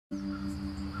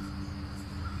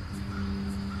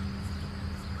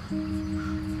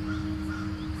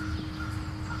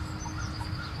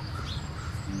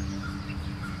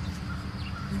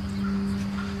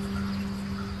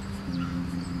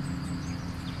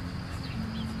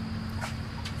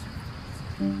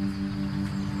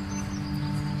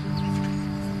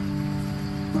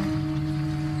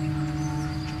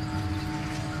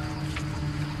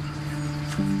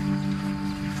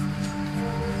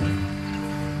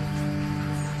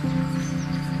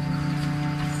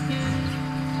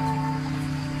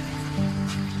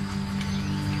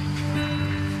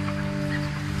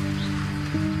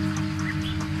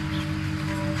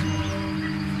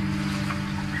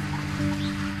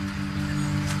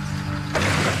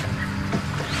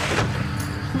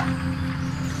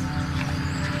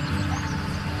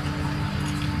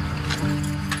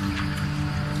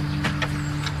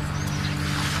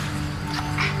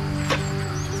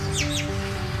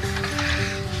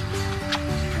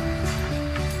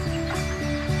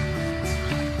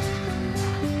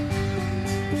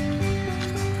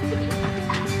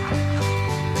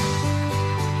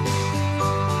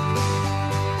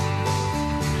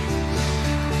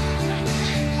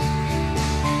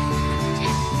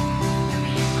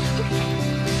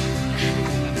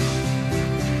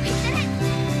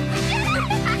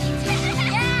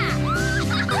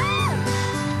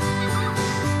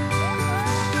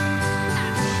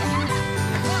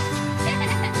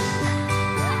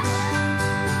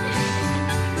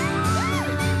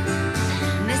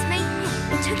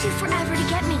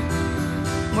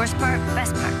Worst part,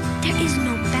 best part. There is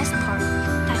no best part.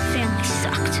 That family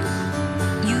sucked.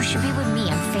 You should be with me.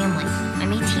 I'm family.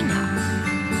 I'm 18 now.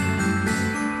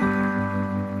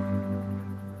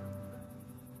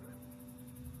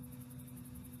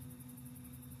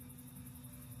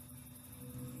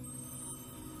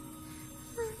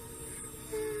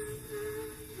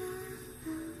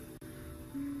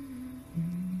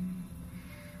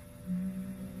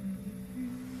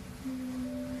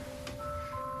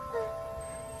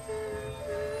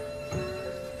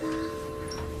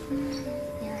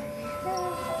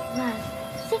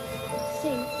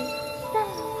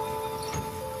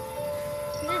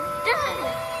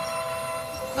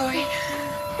 Chloe,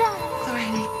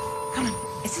 honey, come on.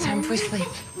 It's time for sleep.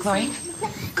 Chloe,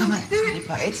 come on, sweetie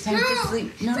pie. It's time for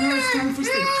sleep. No, it's time for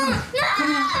sleep. Come on,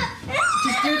 come on.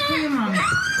 Just do it for your mommy.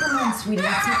 Come on, sweetie.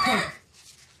 It's okay.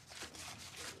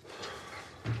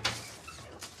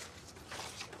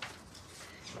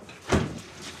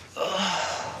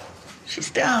 Oh,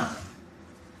 she's down.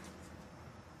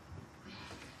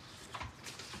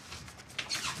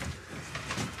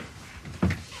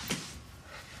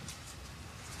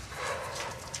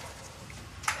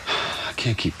 I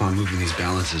can't keep on moving these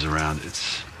balances around.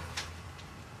 It's...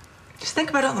 Just think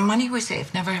about all the money we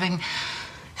saved, never having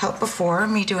help before,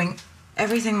 me doing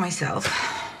everything myself.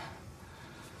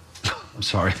 I'm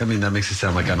sorry. I mean, that makes it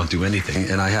sound like I don't do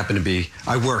anything. And I happen to be...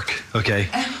 I work, okay?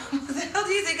 What the hell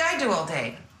do you think I do all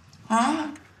day? Huh?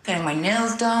 Getting my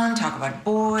nails done, talk about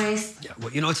boys. Yeah,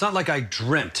 well, you know, it's not like I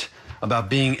dreamt about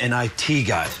being an IT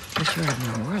guy. But you're out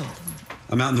in the world.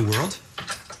 I'm out in the world?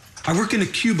 I work in a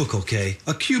cubicle, Kay.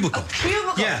 A cubicle. A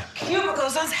cubicle? Yeah.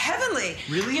 Cubicle sounds heavenly.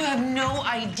 Really? You have no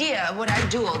idea what I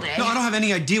do all day. No, I don't have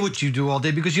any idea what you do all day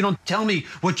because you don't tell me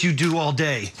what you do all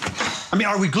day. I mean,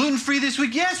 are we gluten-free this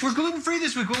week? Yes, we're gluten-free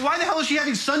this week. Well, why the hell is she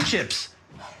having sun chips?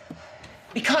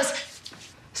 Because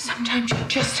sometimes you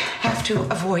just have to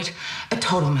avoid a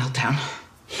total meltdown.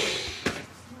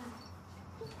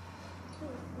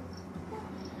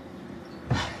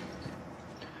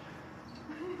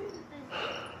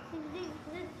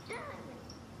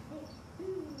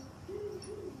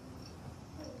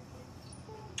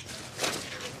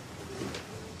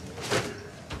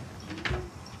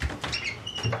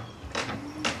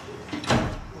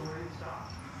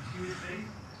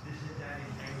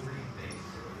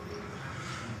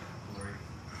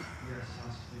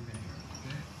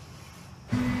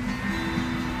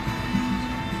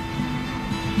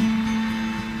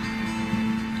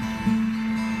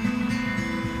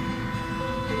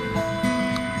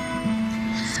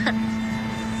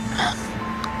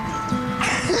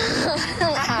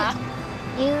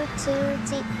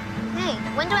 U2T. Hey,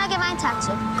 when do I get my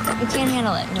tattoo? You can't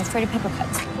handle it. No Freddy Pepper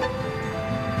cuts.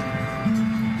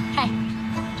 Hey,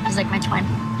 she's like my twin.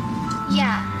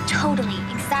 Yeah, totally.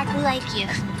 Exactly like you.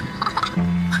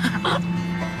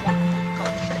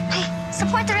 Hey,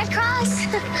 support the Red Cross.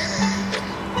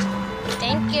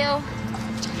 Thank you.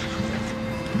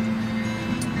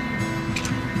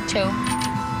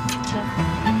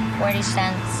 40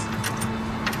 cents.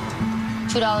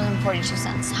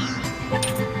 $2.42.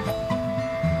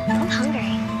 I'm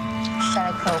hungry. Shut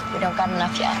up, Coke. We don't got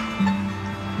enough yet.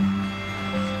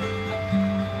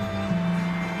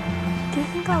 Do you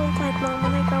think I'll look like Mom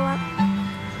when I grow up?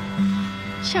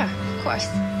 Sure, of course.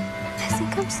 I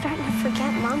think I'm starting to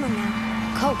forget Mama now.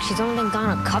 Coke, she's only been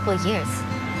gone a couple of years.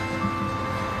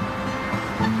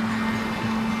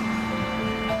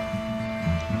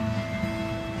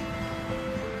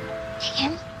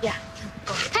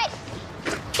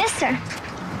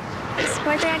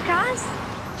 what that costs?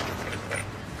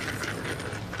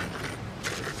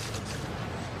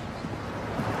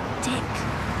 Dick.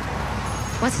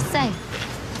 What's it say?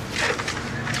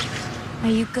 Are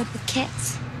you good with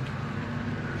kids?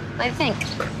 I think.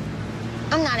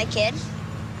 I'm not a kid.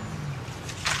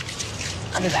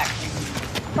 I'll be back.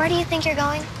 Where do you think you're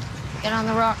going? Get on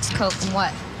the rocks, Coke, and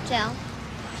what? Jail.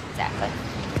 Exactly.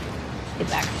 Be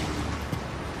back.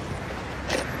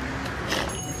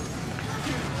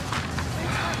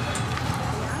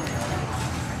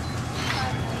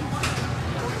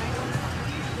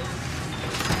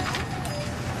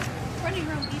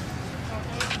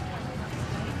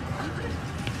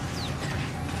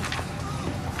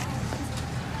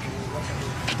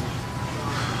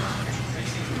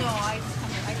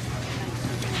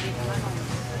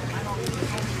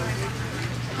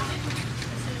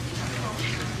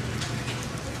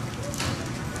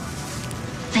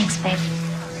 Thanks, babe.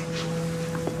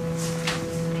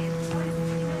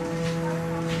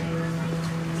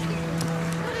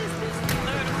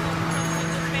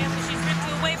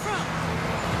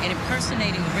 And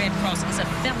impersonating the Red Cross is a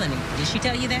felony. Did she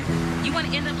tell you that? You want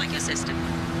to end up like your sister?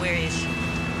 Where is she?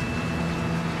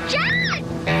 Janet!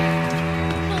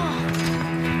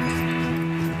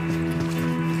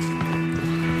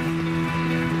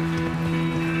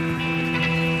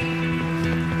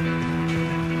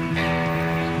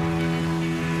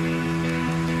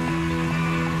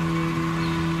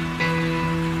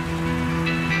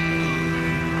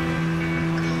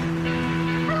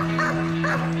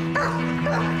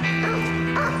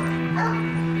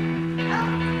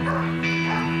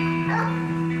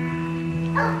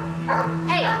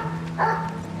 Hey!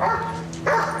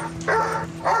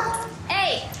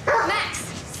 Hey! Max!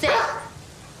 Sit!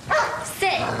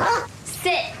 Sit!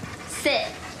 Sit! Sit!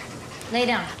 Lay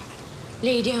down.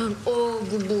 Lay down. Oh,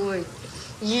 good boy.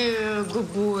 Yeah,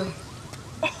 good boy.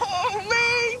 Oh,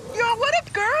 man. Yo, what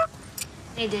up, girl?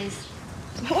 Hey, Diz.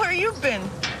 Where you been?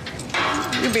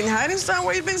 You been hiding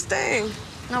somewhere? You been staying?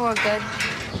 No, we're good.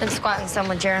 Been squatting some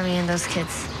with Jeremy and those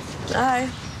kids. Aye.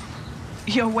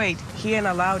 Yo, wait. He ain't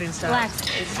allowed inside. Relax,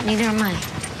 Diz. Neither am I.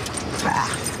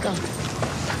 Let's go.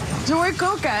 So where'd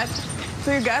Coke at?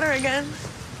 So you got her again?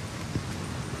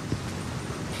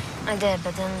 I did,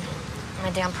 but then my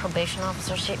damn probation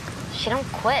officer, she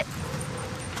don't quit.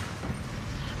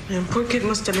 Man, poor kid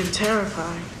must have been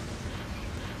terrified.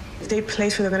 If they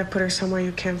place her, they're gonna put her somewhere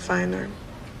you can't find her.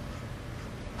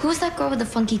 Who's that girl with the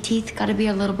funky teeth? Gotta be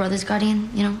her little brother's guardian,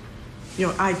 you know?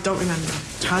 Yo, I don't remember.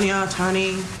 Tani.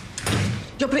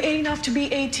 Yo, but it ain't enough to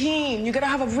be 18. You gotta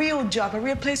have a real job, a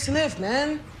real place to live,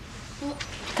 man. Well,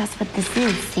 that's what this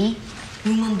is, see?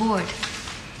 Room and board.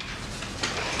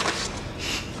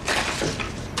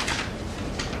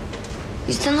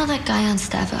 You still know that guy on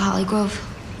staff at Hollygrove?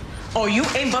 Oh, you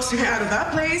ain't busting her out of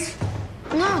that place?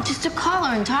 No, just to call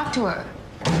her and talk to her.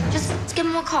 Just give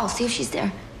him a call, see if she's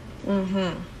there.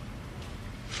 Mm-hmm.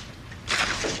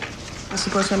 I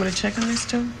suppose I'm gonna check on this,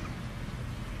 too?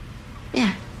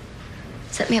 Yeah.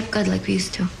 Set me up good like we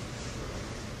used to.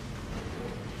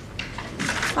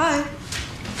 Bye.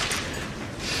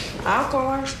 I'll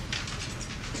call her.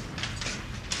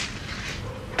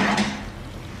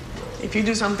 If you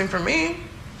do something for me.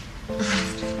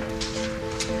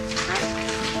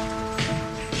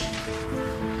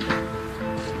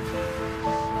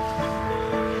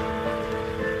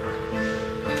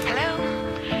 Hello.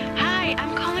 Hi,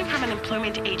 I'm calling from an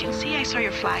employment agency. I saw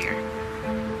your flyer.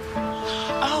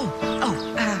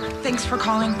 Thanks for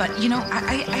calling, but you know,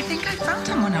 I think I found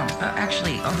someone else,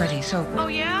 actually, already, so. Oh,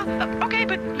 yeah? Okay,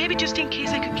 but maybe just in case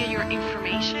I could get your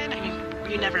information. I mean,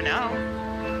 you never know.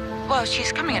 Well,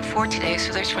 she's coming at 4 today,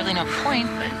 so there's really no point,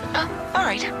 but, all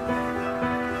right.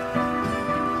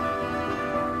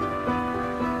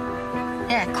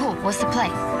 Yeah, cool. What's the play?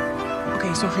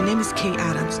 Okay, so her name is Kay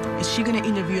Adams, and she's gonna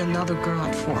interview another girl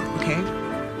at 4, okay?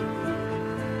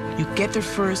 You get there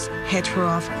first, head her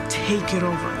off, take it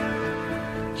over.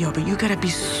 Yo, but you gotta be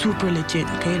super legit,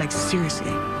 okay? Like,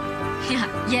 seriously.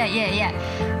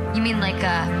 Yeah. You mean like,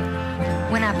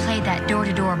 when I played that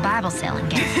door-to-door Bible selling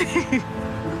game?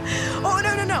 Oh,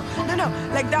 no.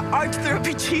 Like that art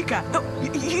therapy chica. No,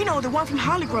 you know, the one from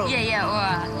Hollygrove. Yeah,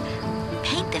 or,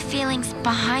 paint the feelings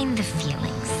behind the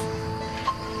feelings.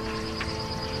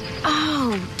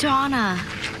 Oh, Donna.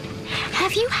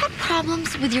 Have you had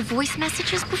problems with your voice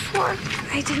messages before?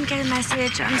 I didn't get a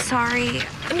message. I'm sorry.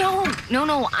 No,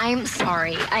 I'm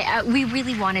sorry. We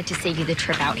really wanted to save you the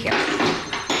trip out here.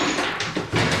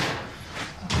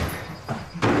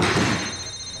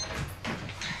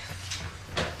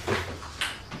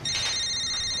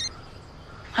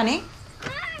 Honey?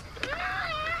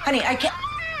 Honey, I can't.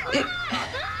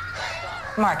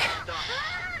 Mark,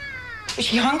 is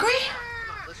she hungry?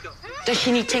 Does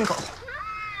she need tinkle?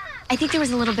 I think there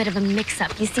was a little bit of a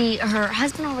mix-up. You see, her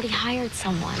husband already hired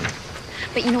someone.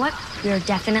 But you know what? We're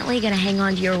definitely gonna hang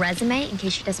on to your resume in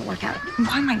case she doesn't work out.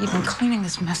 Why am I even cleaning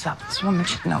this mess up? This woman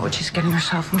should know what she's getting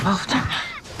herself involved in.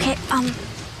 Okay,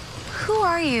 who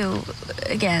are you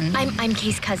again? I'm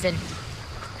Kay's cousin.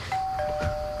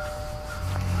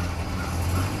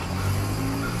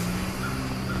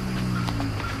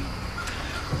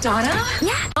 Donna?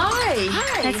 Yeah. Hi.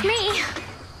 Hi. That's me.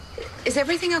 Is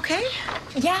everything okay?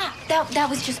 Yeah, that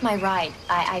was just my ride.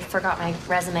 I forgot my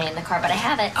resume in the car, but I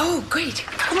have it. Oh, great.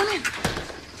 Come on in.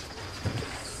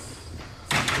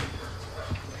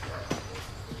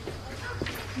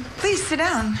 Please sit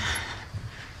down.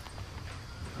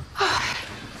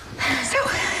 So,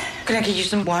 could I get you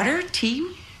some water,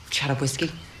 tea, shot of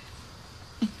whiskey?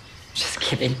 Just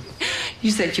kidding.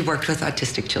 You said you worked with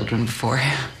autistic children before.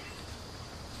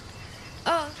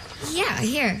 Oh, yeah,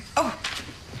 here. Oh,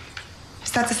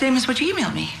 is that the same as what you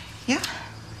emailed me? Yeah?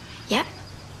 Yep.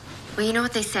 Well, you know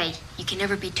what they say. You can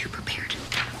never be too prepared.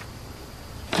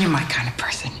 You're my kind of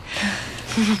person.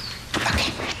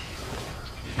 Okay.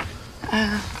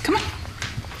 Come on.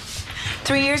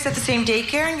 3 years at the same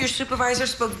daycare, and your supervisor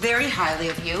spoke very highly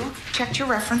of you. Checked your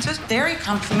references, very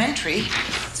complimentary.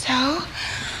 So,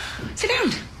 sit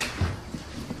down.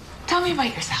 Tell me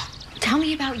about yourself. Tell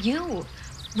me about you.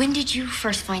 When did you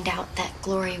first find out that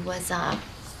Glory was,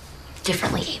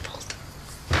 differently abled?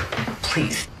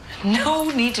 Please. No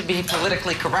need to be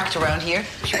politically correct around here.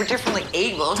 If you were differently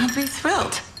abled, I'd be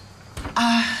thrilled.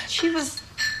 She was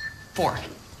 4.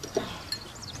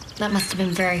 That must have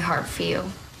been very hard for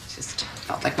you. Just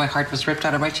felt like my heart was ripped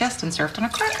out of my chest and served on a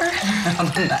cracker.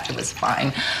 Other than that, it was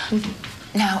fine.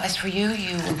 Now, as for you,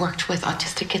 you worked with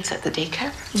autistic kids at the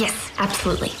daycare? Yes,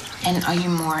 absolutely. And are you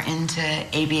more into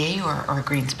ABA or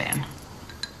Greenspan?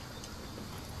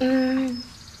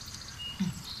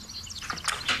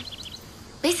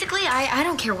 Basically, I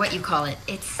don't care what you call it.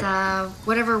 It's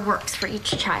whatever works for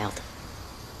each child.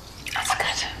 That's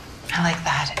good. I like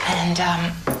that. And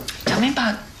tell me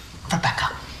about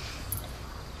Rebecca.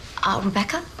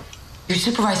 Rebecca? Your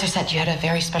supervisor said you had a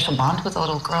very special bond with a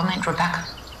little girl named Rebecca.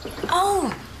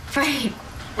 Oh, right.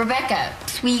 Rebecca.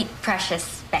 Sweet,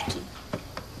 precious Becky.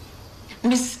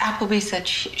 Miss Appleby said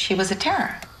she was a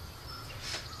terror.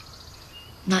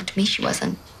 Not to me, she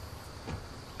wasn't.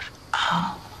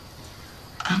 Oh.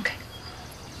 Okay.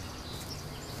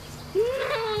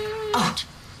 Oh,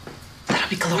 that'll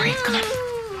be Glory. Come on.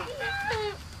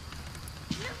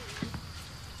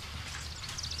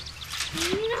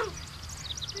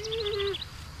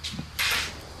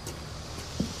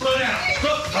 Slow down.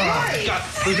 Oh, God.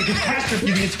 There's a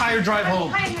catastrophe the entire drive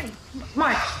home. Hi.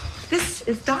 Mark, this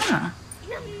is Donna.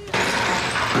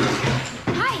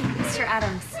 Hi, Mr.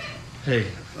 Adams. Hey,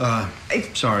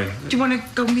 sorry. Do you want to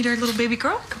go meet our little baby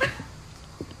girl? Come on.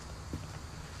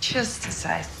 Just as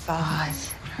I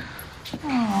thought.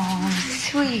 Oh,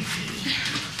 sweetie.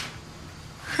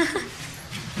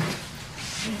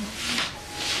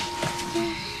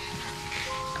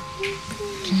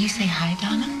 Can you say hi,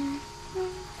 Donna?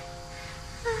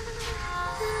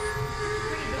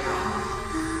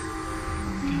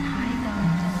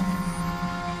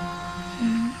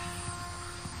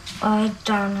 I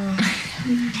don't know.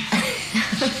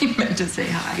 She meant to say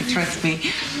hi, trust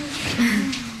me.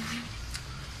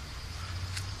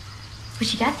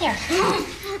 What you got there?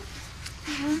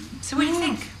 So what do you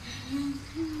think?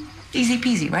 Easy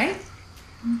peasy, right?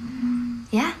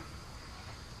 Yeah.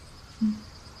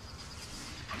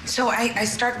 So I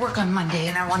start work on Monday,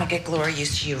 and I want to get Glory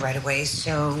used to you right away.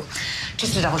 So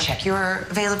just to double check, you're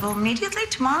available immediately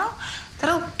tomorrow?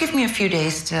 That'll give me a few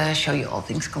days to show you all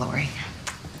things Glory.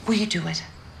 Will you do it?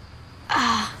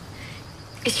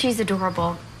 She's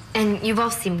adorable, and you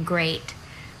both seem great.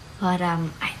 But,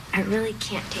 I really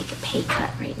can't take a pay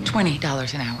cut right now.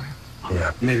 $20 an hour.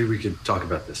 Yeah, maybe we could talk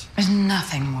about this. There's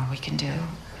nothing more we can do.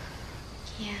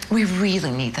 Yeah. We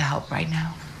really need the help right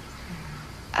now.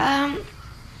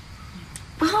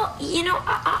 Well, you know,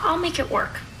 I'll make it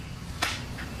work.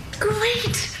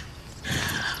 Great.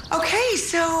 Okay,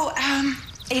 so,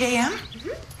 8 a.m.?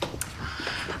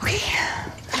 Okay.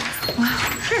 Well,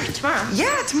 Sure, tomorrow.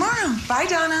 yeah, tomorrow. Bye,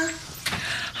 Donna.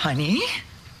 Honey,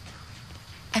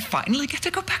 I finally get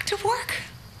to go back to work.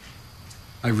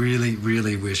 I really,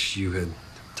 really wish you had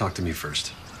talked to me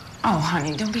first. Oh,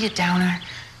 honey, don't be a downer.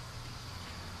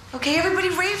 Okay, everybody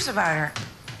raves about her.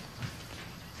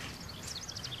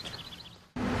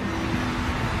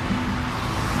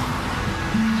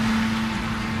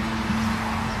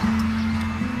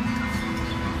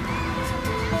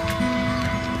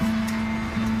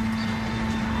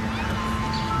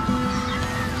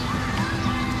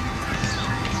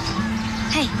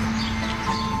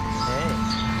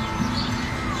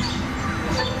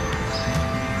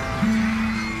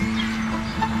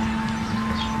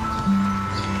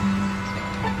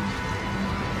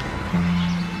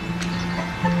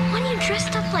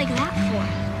 dressed up like that for?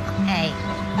 Hey,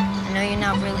 I know you're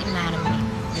not really mad at me.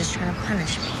 You're just trying to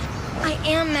punish me. I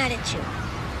am mad at you.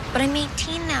 But I'm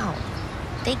 18 now.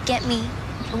 They get me.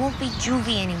 It won't be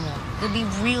juvie anymore. It'll be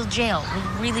real jail with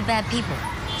really bad people.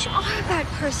 But you are a bad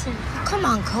person. Come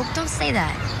on, Coke, don't say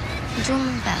that. I'm doing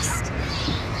my best.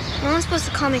 No one's supposed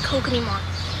to call me Coke anymore.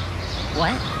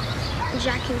 What?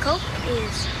 Jack and Coke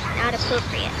is not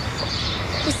appropriate.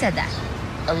 Who said that?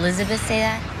 Elizabeth say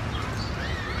that?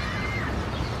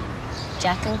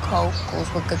 Jack and Coke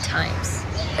goes with good times.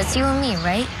 That's you and me,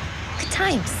 right? Good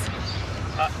times.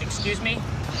 Excuse me?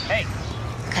 Hey.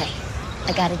 Okay,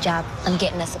 I got a job. I'm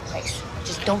getting us a place.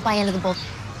 Just don't buy into the bull.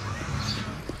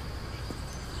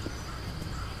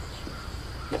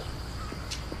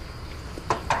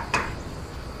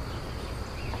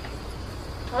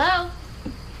 Hello?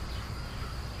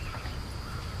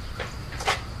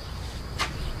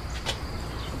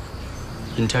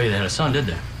 Didn't tell you they had a son, did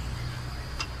they?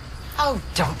 Oh,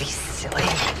 don't be silly.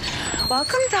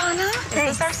 Welcome, Donna.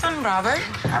 This is our son, Robert.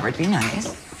 Robert, be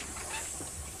nice.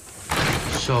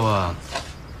 So,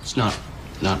 it's not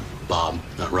Bob,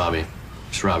 not Robbie.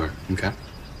 It's Robert, okay?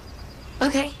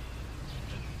 Okay.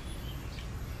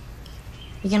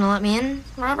 You gonna let me in,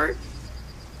 Robert?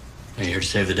 Are you here to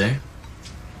save the day?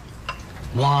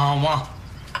 Wah, wah.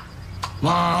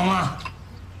 Wah, wah.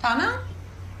 Donna?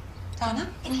 Donna?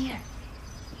 In here.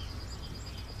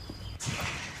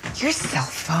 Your cell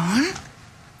phone.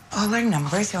 All our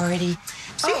numbers already.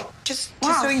 See, just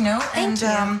so you know. Thank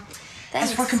you.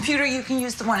 As for computer, you can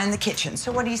use the one in the kitchen.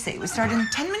 So what do you say? We start in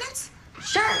 10 minutes?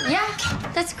 Sure, yeah.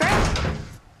 That's great.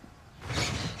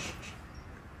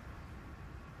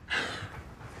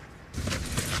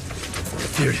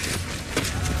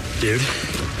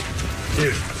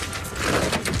 Dude.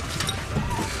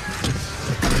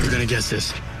 You're gonna guess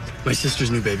this. My sister's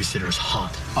new babysitter is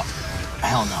hot. Oh,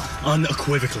 hell no.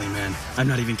 Unequivocally, man. I'm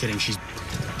not even kidding. She's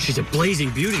a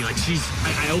blazing beauty. Like,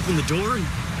 I opened the door and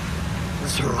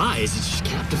it's her eyes. It's just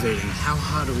captivating. How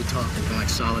hot are we talking? Like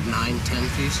solid 9, 10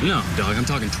 piece? No, dog, I'm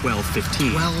talking 12,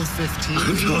 15. 12, 15?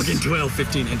 I'm talking 12,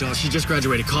 15. And, dog, she just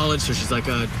graduated college, so she's like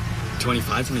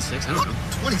 25, 26. I don't know.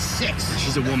 26?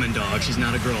 She's a woman, dog. She's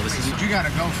not a girl. This is... You gotta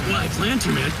go for Well, I plan to,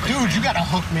 man. Dude, you gotta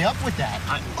hook me up with that.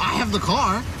 I have the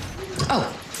car.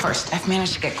 Oh, first, I've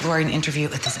managed to get Gloria an interview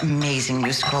at this amazing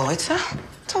new school. It's a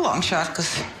long shot,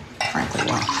 because, frankly,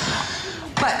 well...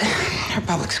 But her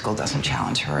public school doesn't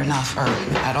challenge her enough, or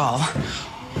at all.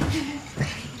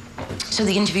 So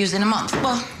the interview's in a month.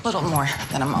 Well, a little more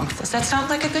than a month. Does that sound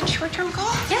like a good short-term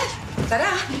goal? Yeah.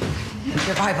 Ta-da.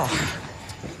 Your Bible.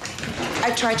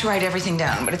 I tried to write everything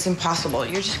down, but it's impossible.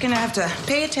 You're just gonna have to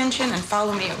pay attention and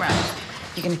follow me around.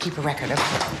 You're gonna keep a record of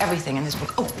everything in this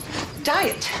book. Oh,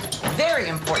 diet. Very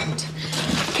important.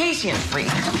 Casein-free.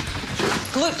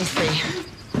 Gluten-free.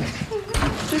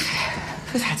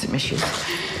 We've had some issues.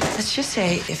 Let's just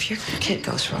say if your kid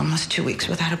goes for almost 2 weeks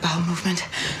without a bowel movement,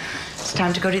 it's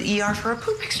time to go to the ER for a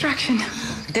poop extraction.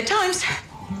 Good times.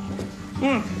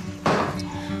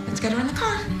 Let's get her in the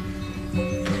car.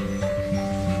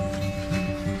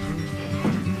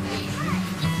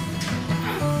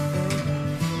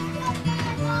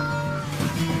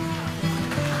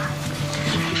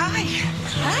 Hi.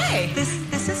 Hi.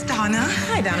 This is Donna.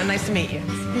 Hi, Donna. Nice to meet you.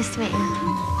 Nice to meet you.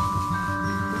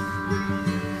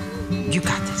 You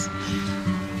got this.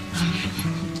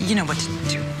 You know what to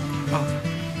do. Oh.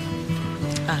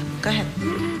 Go ahead.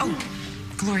 Oh,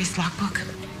 Gloria's logbook.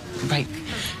 Right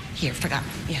here, forgot.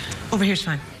 Yeah. Over here's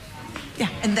fine. Yeah,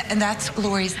 and that's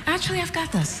Gloria's. Actually, I've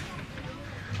got this.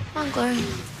 Come on, Gloria.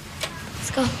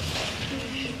 Let's go.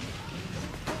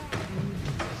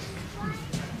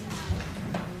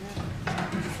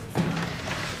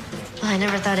 Well, I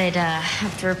never thought I'd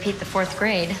have to repeat the 4th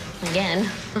grade again.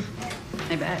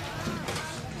 I bet.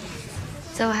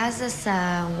 So how's this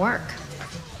work?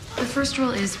 The first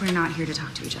rule is we're not here to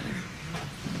talk to each other.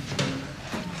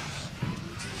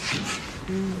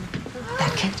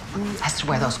 That kid has to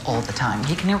wear those all the time.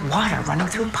 He can hear water running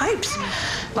through pipes.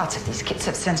 Lots of these kids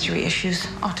have sensory issues.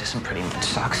 Autism pretty much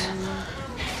sucks.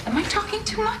 Am I talking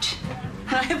too much?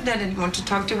 I haven't had anyone to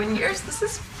talk to in years. This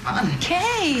is fun.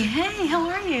 Kay, hey, how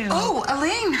are you? Oh,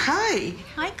 Elaine, hi.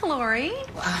 Hi, Glory.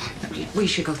 We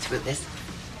should go through this.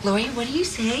 Gloria, what do you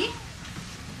say?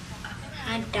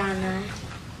 Hi, Donna.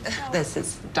 This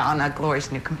is Donna,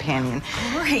 Gloria's new companion.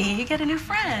 Glory, you get a new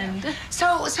friend.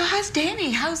 So how's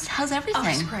Danny? How's everything? Oh,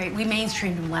 he's great. We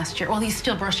mainstreamed him last year. Well, he's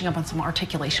still brushing up on some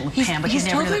articulation with Pam, but he's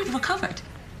never totally recovered.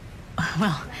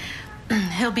 Well,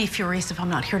 he'll be furious if I'm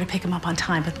not here to pick him up on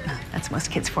time, but that's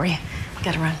most kids for you.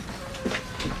 Gotta run.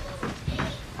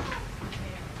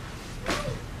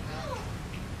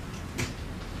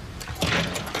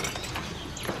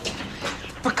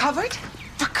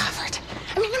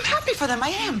 them, I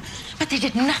am. But they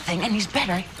did nothing, and he's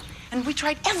better. And we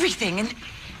tried everything, and...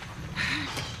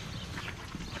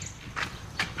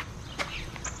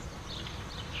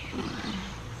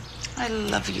 I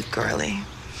love you, girlie.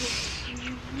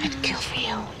 I'd kill for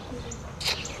you.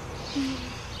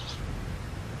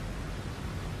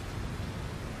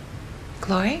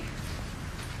 Glory?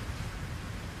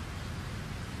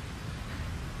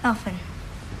 Elfin.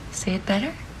 Say it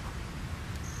better.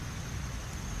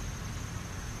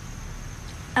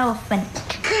 Elephant.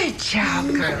 Good job,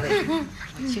 girlie.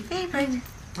 What's your favorite?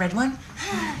 Red one?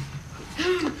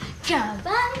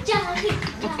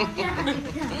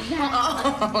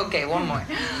 Oh, okay, one more.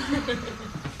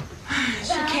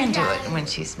 She can do it when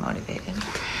she's motivated.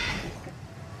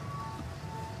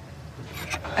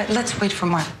 Let's wait for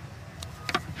Mark.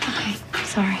 Okay,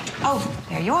 sorry. Oh,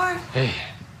 there you are. Hey.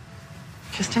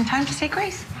 Just in time to say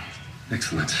grace.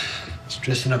 Excellent. Just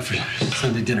dressing up for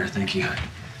Sunday dinner, thank you.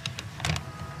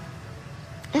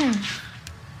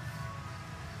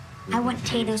 I want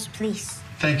potatoes, please.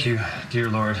 Thank you, dear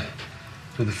Lord,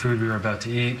 for the food we were about to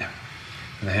eat,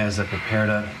 for the hands that prepared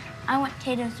it. I want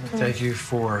potatoes, please. Thank you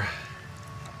for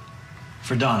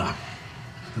Donna,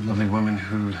 the lovely woman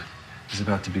who is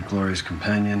about to be Glory's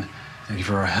companion. Thank you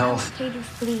for our health Potatoes,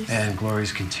 please. and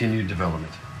Glory's continued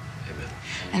development. Amen.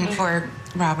 And for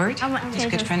Robert, I want his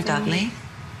good potatoes, friend please. Dudley,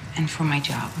 and for my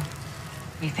job.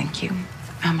 We thank you.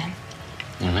 Amen.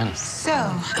 Amen. So,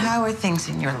 how are things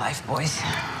in your life, boys?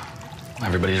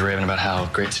 Everybody's raving about how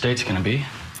great state's gonna be.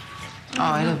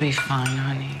 Oh, it'll be fine,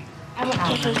 honey. I want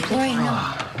potatoes, please.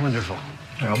 Wonderful.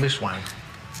 Yeah, I'll be swine.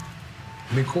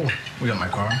 It'll be cool. We got my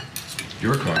car.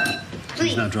 Your car. Please.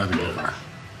 He's not driving your car.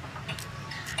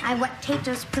 I want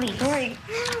potatoes, please. Glory.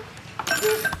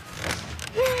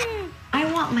 I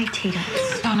want my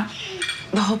potatoes. Donna,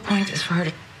 the whole point is for her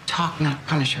to talk, not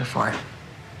punish her for it.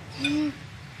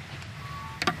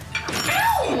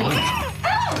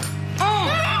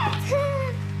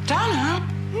 Donna?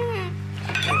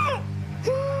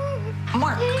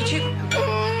 Mark, could you...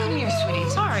 Come here, sweetie.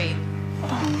 Sorry.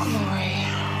 Oh, Glory.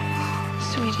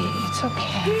 Sweetie, it's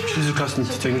okay. She's accustomed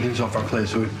to taking things off our plate,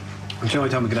 so it's the only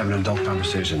time we can have an adult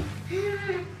conversation.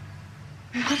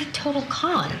 What a total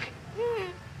con.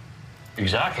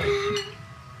 Exactly.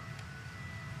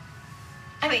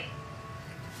 I mean,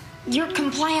 your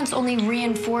compliance only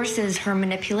reinforces her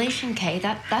manipulation, Kay.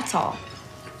 That's all.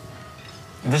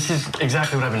 This is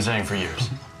exactly what I've been saying for years.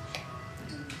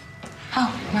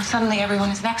 Oh, now suddenly everyone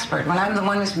is an expert when I'm the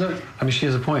one who's... No, I mean, she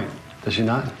has a point, does she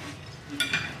not?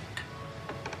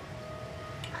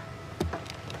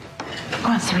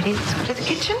 Come on, sweetie, let's go to the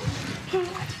kitchen.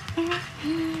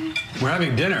 We're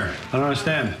having dinner. I don't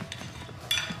understand.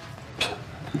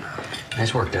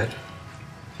 Nice work, Dad.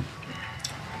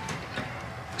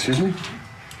 Excuse me?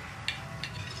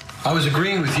 I was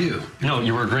agreeing with you. No,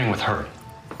 you were agreeing with her.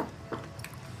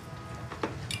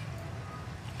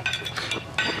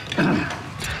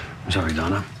 I'm sorry,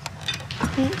 Donna.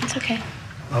 It's okay.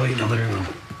 I'll eat in the living room.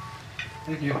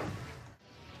 Thank you.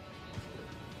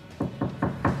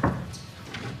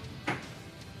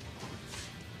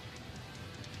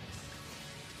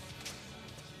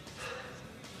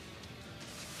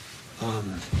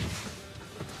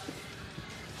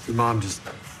 Your mom just,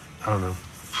 I don't know.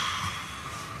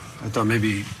 I thought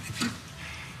maybe if you,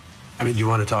 I mean, do you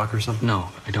want to talk or something? No,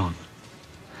 I don't.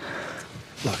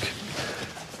 Look,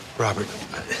 Robert.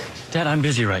 Dad, I'm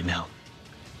busy right now.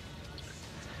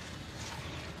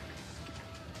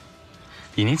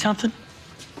 You need something?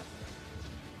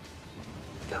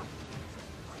 No.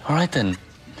 All right, then.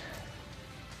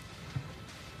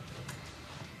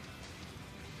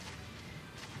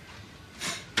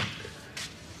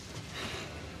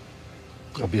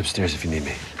 I'll be upstairs if you need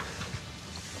me.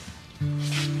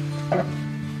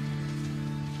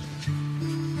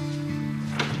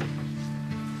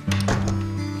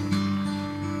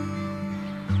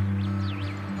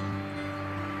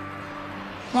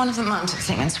 One of the moms at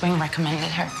Sing and Swing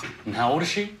recommended her. And how old is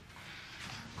she?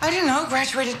 I don't know,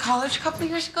 graduated college a couple of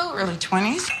years ago, early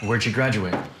 20s. Where'd she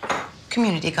graduate?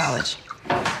 Community college.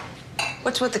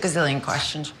 What's with the gazillion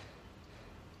questions?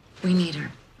 We need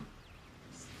her.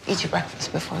 Eat your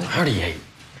breakfast before we go. I already ate.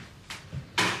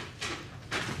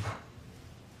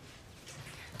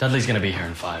 Dudley's gonna be here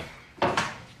in 5.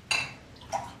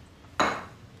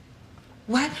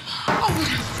 What? Oh,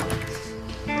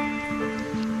 no.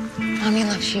 Mommy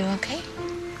loves you, okay?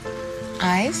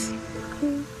 Eyes?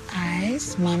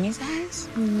 Eyes? Mommy's eyes?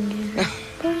 You'll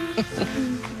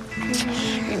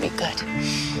be good.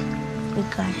 Be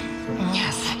good.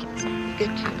 Yes.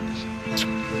 Good.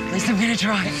 At least I'm gonna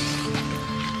try.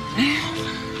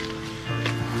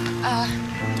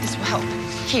 This help,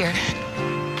 here.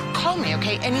 Call me,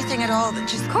 okay? Anything at all that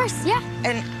just... Of course, yeah.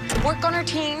 And work on our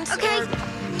teams. Okay. Or...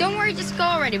 Don't worry, just go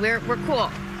already. We're cool.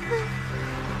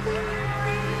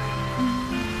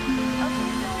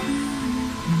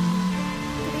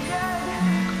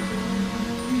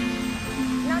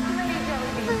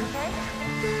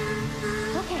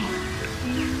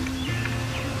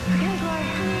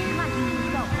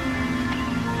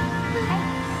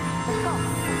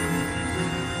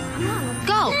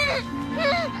 Go.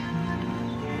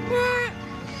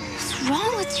 What's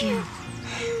wrong with you?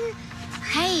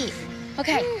 Hey,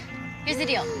 okay, here's the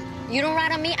deal. You don't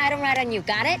ride on me, I don't ride on you.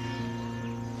 Got it?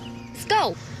 Let's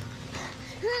go.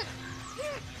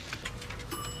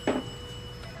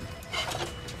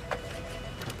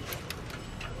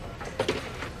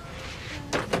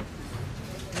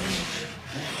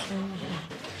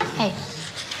 Hey,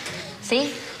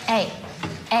 see? Hey,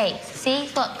 see?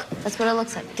 Look, that's what it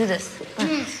looks like. Do this.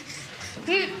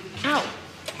 Ow.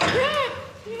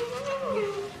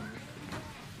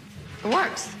 It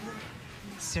works.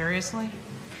 Seriously?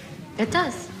 It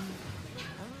does.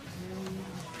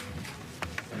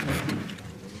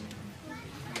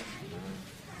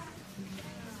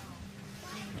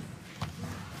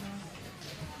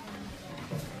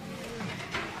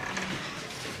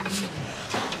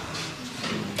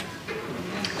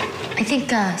 I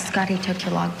think Scotty took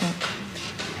your logbook.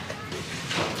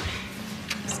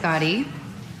 Scotty?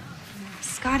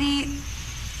 Scotty...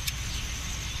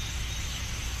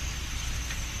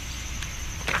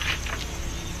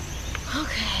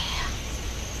 Okay.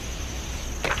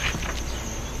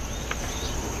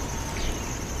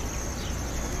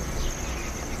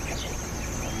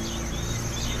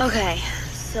 Okay,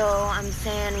 so I'm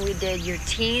saying we did your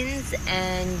teens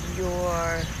and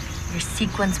your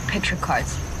sequence picture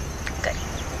cards. Good.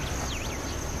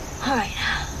 All right.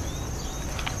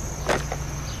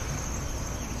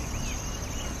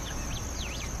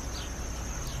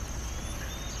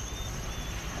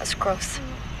 That's gross.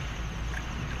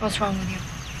 What's wrong with you?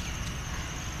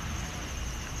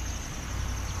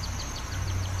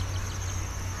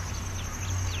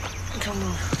 Don't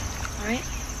move, all right?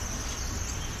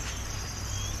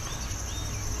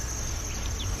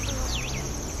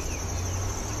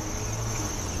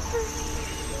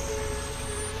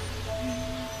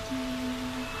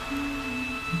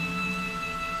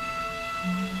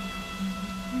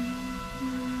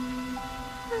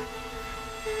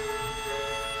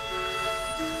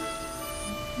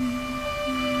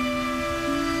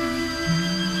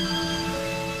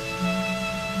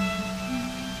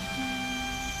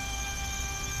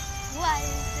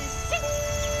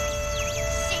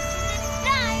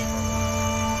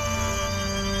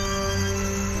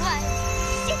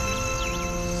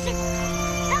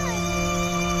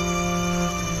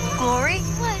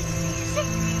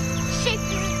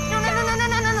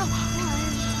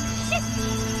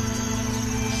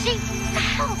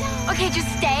 Okay, just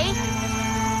stay.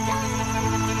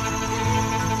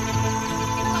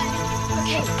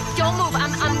 Okay, don't move.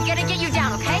 I'm gonna get you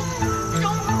down, okay?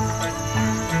 Don't move.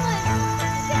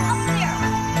 Get up there.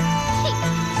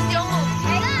 Don't move,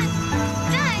 okay?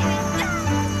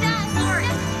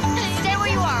 Stay where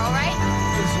you are, all right?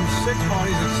 There's some sick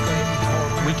parties at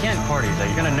stake. We can't party, though.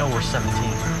 You're gonna know we're 17.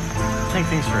 Think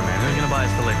things through, man. Who's gonna buy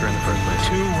us the liquor in the first place?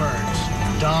 2 words.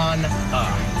 Donna. Oh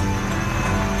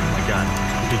my God.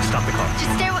 Dude, stop the car.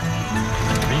 Just stay with...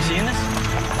 Are you seeing this?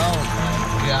 Oh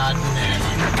my God, man.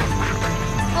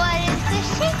 What is the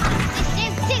shake? The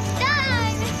shake,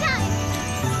 time.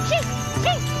 Shake.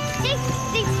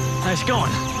 Nice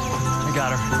going. I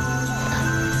got her.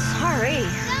 Sorry.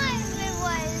 It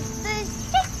was the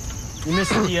shake. You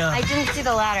missed the, I didn't see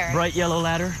the ladder. bright yellow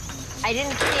ladder? I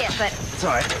didn't see it, but... It's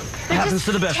all right. It happens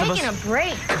to the best of us. Taking a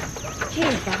break.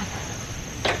 Jeez, God.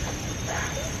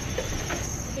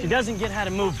 She doesn't get how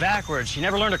to move backwards. She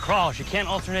never learned to crawl. She can't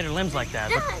alternate her limbs like that.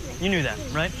 But you knew that,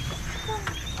 right?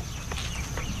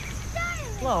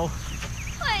 Hello.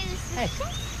 Hey.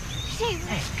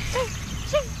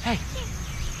 Hey.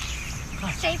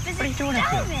 Shape is What are you doing a up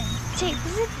here? diamond. Shape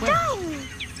is a diamond.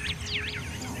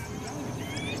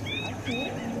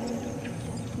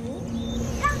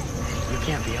 You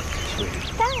can't be up there,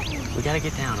 sweetie. We gotta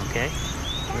get down, okay?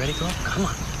 You ready, Glo? Come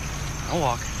on. Don't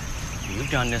walk. You've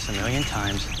done this a million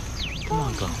times. Come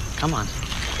on, Glo. Come on.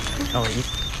 Oh,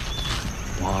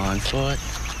 1 foot,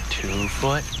 2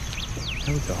 foot.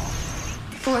 Here we go.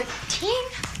 14, 15.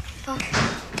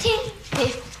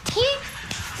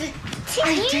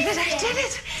 I did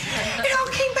it. It all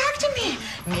came back to me.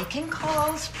 Making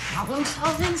calls, problem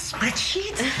solving,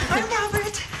 spreadsheets. I love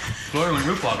it. Glory went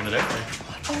roof walking today.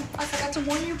 Oh, I forgot to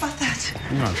warn you about that.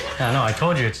 Yeah, no, I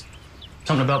told you it's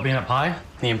Something about being up high?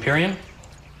 The Empyrean?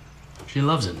 She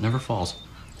loves it, never falls.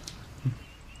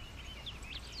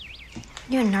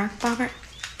 You a narc, Robert?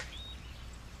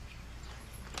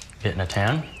 Getting a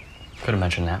tan? Could have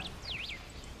mentioned that.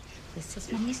 This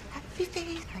is Mommy's happy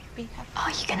face, happy, happy.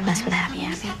 Oh, you're gonna mess with Happy,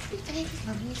 Happy. Happy face,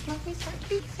 Mommy's happy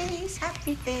face,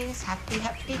 happy face, happy,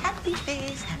 happy, happy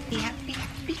face, happy, happy,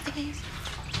 happy face.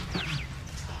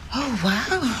 Oh,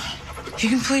 wow. You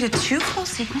completed 2 full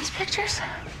sequence pictures?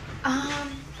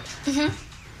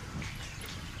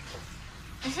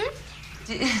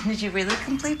 Did you really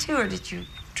complete 2, or did you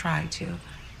try to?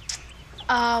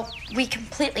 We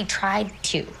completely tried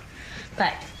to.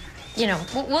 But, you know,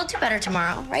 we'll do better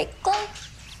tomorrow, right, Chloe?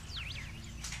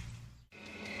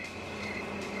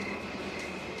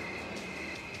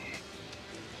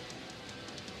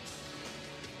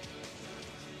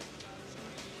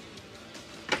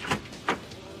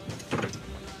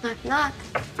 Knock, knock.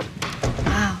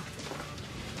 Wow.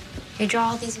 You draw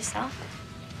all these yourself?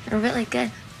 They're really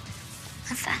good.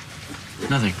 What's that?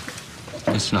 Nothing.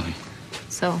 It's nothing.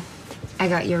 So, I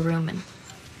got your room and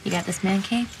you got this man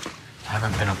cave? I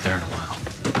haven't been up there in a while.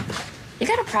 You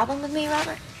got a problem with me,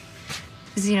 Robert?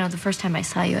 Because, you know, the first time I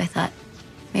saw you, I thought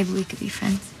maybe we could be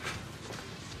friends.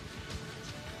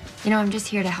 You know, I'm just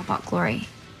here to help out Glory.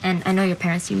 And I know your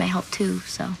parents need my help too,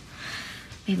 so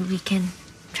maybe we can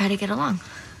try to get along.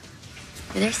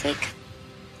 For their sake.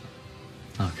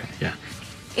 Okay, yeah.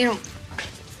 You know,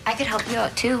 I could help you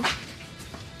out too.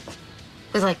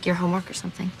 With, like, your homework or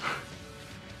something.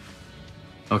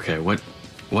 Okay,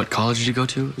 what college did you go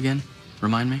to again?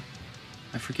 Remind me?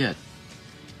 I forget.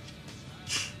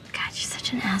 God, you're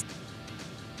such an ass.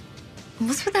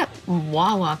 What's with that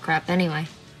Wawa crap anyway?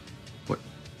 What?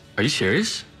 Are you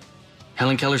serious?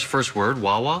 Helen Keller's first word,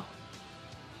 Wawa?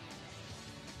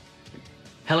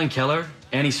 Helen Keller,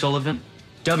 Annie Sullivan,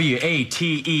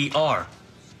 W-A-T-E-R.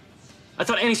 I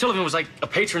thought Annie Sullivan was like a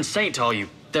patron saint to all you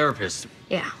therapists.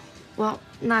 Yeah. Well,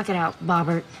 knock it out,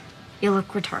 Bobbert. You look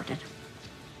retarded.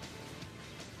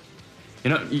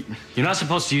 You know, you're not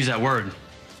supposed to use that word.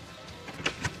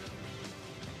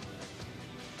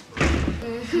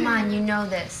 Come on, you know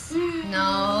this.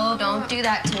 No, don't do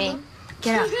that to me.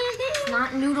 Get up. It's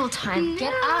not noodle time.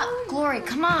 Get up. Glory,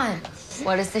 come on.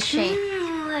 What is the shape?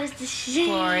 What is the shape?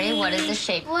 Glory, what is the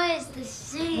shape? What is the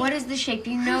shape? What is the shape?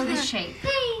 You know the shape.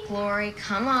 Glory,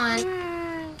 come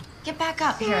on. Get back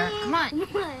up here. Come on.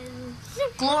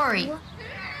 Glory.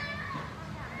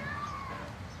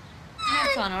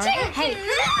 Have fun, all right? Hey,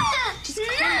 just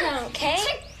calm down, okay?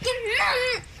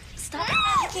 Stop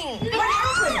talking. What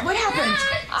happened? What happened?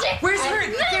 Where's her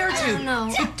TheraTube? No.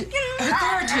 Her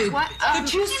TheraTube. What? The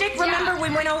chew stick, remember we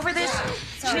went over this?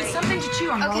 She needs something to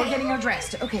chew on while we're getting her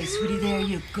dressed. Okay, sweetie, there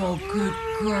you go. Good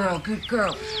girl, good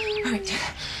girl. All right,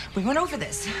 we went over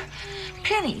this.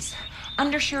 Panties,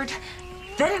 undershirt,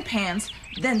 then pants,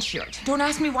 then shirt. Don't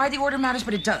ask me why the order matters,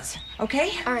 but it does,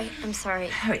 okay? All right, I'm sorry.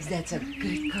 All right, that's a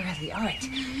good girlie. All right,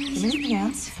 give me the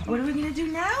pants. What are we gonna do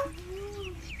now?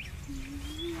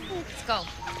 Let's go.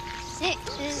 Shake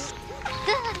is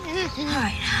All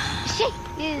right. Shake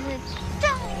is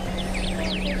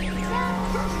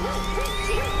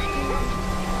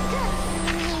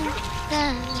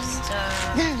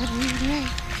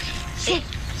Shake.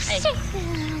 Hey.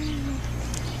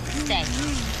 Stay.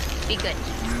 Be good.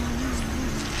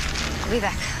 I'll be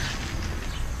back.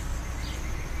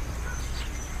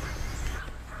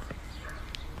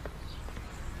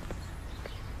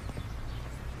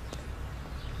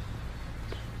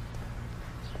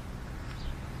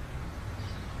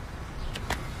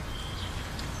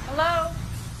 Hello?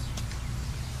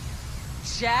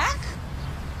 Jack?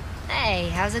 Hey,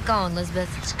 how's it going, Elizabeth?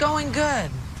 It's going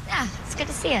good. Yeah, it's good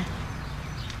to see you.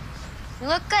 You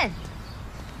look good.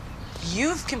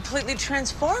 You've completely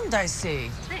transformed, I see.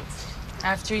 Thanks.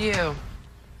 After you.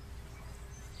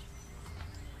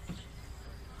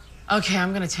 Okay,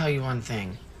 I'm gonna tell you one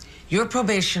thing. Your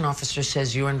probation officer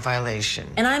says you're in violation.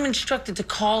 And I'm instructed to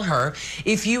call her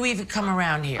if you even come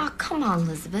around here. Oh, come on,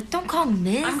 Elizabeth. Don't call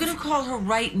Miss. I'm gonna call her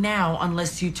right now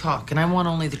unless you talk, and I want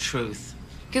only the truth.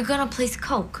 You're gonna place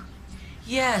Coke.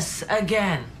 Yes,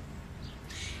 again.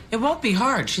 It won't be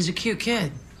hard. She's a cute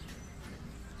kid.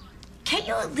 Can't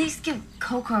you at least give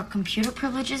Coke her computer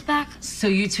privileges back? So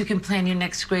you two can plan your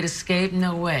next great escape?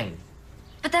 No way.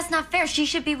 But that's not fair. She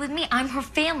should be with me. I'm her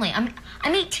family. I'm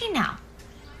 18 now.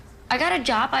 I got a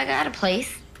job. I got a place.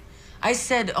 I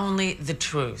said only the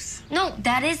truth. No,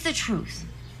 that is the truth.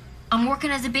 I'm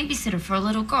working as a babysitter for a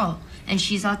little girl, and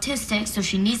she's autistic, so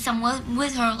she needs someone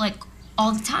with her, like,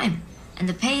 all the time. And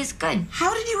the pay is good.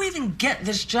 How did you even get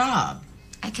this job?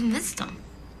 I convinced them.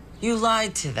 You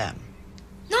lied to them.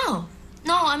 No,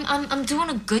 No, I'm doing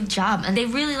a good job, and they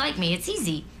really like me. It's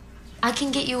easy. I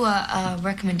can get you a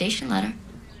recommendation letter.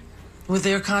 With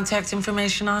their contact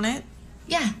information on it?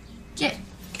 Yeah.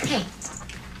 Hey.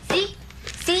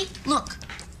 See? Look,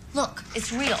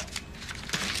 it's real.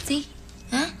 See?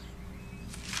 Huh?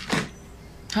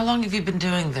 How long have you been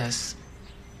doing this?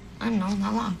 I don't know,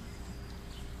 not long.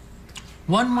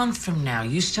 1 month from now,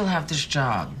 you still have this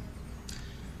job.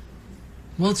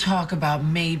 We'll talk about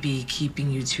maybe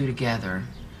keeping you two together.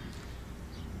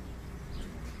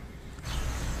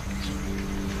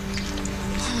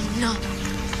 Oh, no.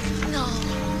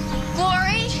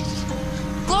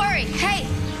 Glory, hey.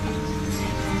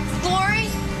 Glory.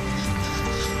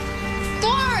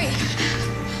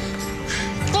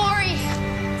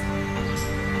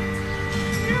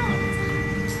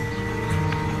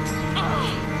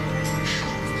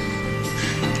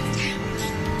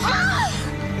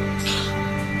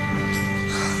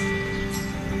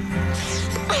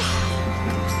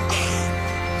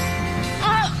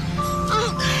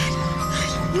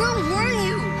 Where were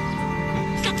you?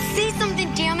 Say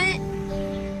something, damn it.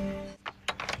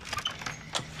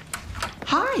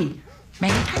 Hi.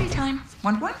 Maggie, party time.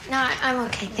 Want one? No, I'm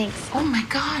okay, thanks. Oh, my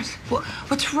God.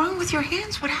 What's wrong with your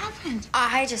hands? What happened?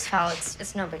 I just fell.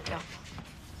 It's no big deal.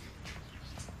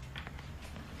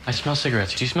 I smell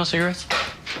cigarettes. Do you smell cigarettes?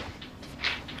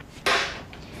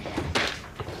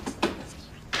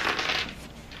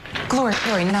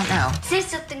 Glory, not now. Say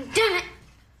something, damn it.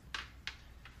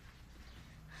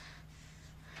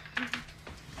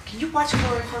 Can you watch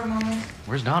Glory for a moment?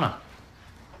 Where's Donna?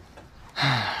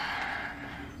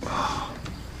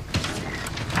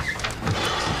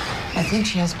 I think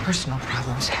she has personal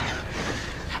problems.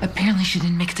 Apparently, she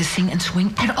didn't make the sing and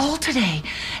swing at all today.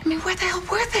 I mean, where the hell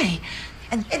were they?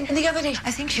 And the other day,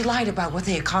 I think she lied about what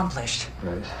they accomplished.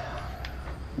 Right.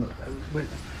 But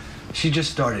she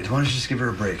just started. Why don't you just give her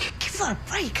a break? Give her a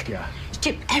break? Yeah.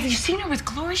 Have you seen her with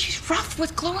Glory? She's rough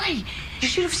with Glory. You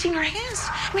should have seen her hands.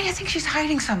 I mean, I think she's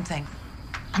hiding something.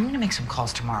 I'm gonna make some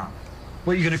calls tomorrow.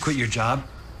 What, you gonna quit your job?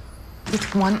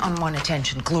 With one-on-one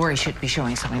attention, Glory should be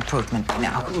showing some improvement by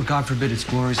now. Well, God forbid it's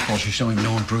Glory's fault. She's showing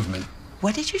no improvement.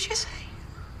 What did you just say?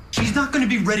 She's not gonna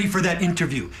be ready for that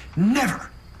interview. Never.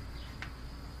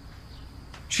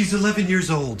 She's 11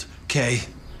 years old, Kay.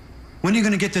 When are you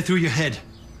gonna get that through your head?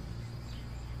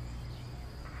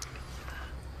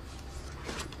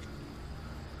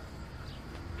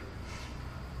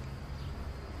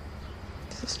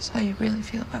 This is how you really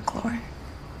feel about Glory?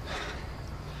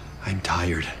 I'm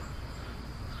tired.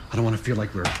 I don't want to feel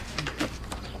like we're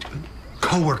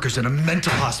co-workers in a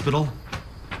mental hospital.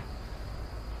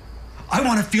 I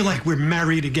want to feel like we're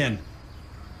married again.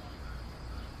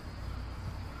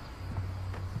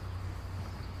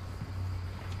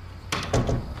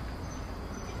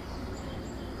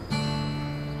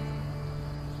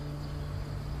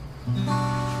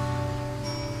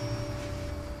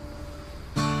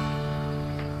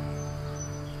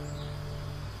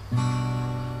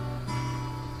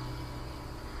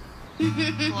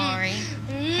 Glory.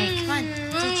 Hey, come on.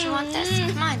 Don't you want this?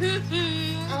 Come on.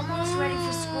 Almost ready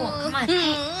for school. Come on.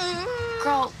 Hey,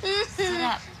 girl, sit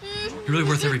up. You're really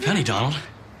worth every penny, Donald.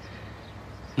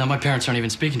 Now my parents aren't even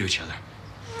speaking to each other.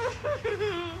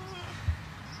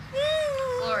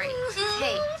 Glory.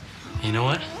 Hey. You know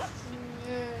what?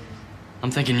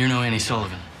 I'm thinking you're no Annie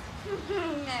Sullivan.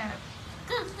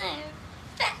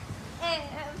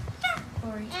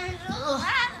 Glory.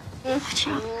 Watch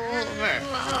out.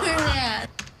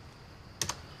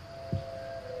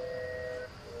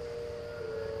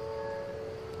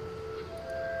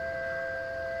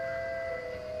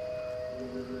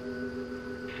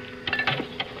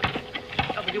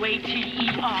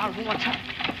 W-A-T-E-R, water.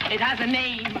 It has a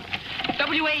name.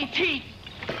 W-A-T.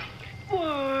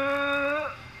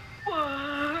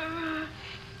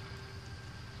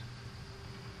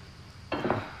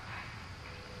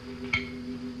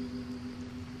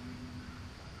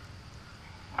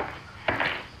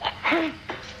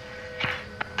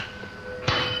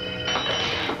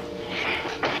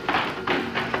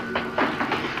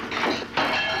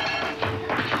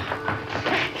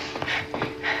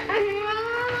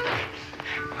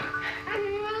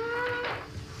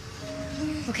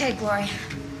 Okay, Glory.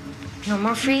 No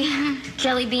more free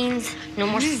jelly beans. No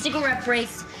more cigarette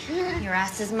breaks. Your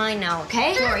ass is mine now,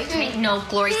 okay? Glory, no,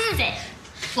 Glory, sit.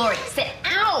 Glory, sit.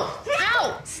 Ow!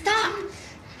 Ow! Stop.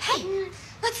 Hey,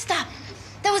 let's stop.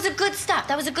 That was a good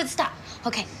stop.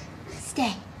 Okay,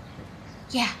 stay.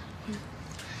 Yeah.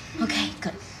 Okay,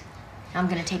 good. I'm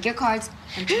gonna take your cards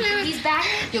and put these back.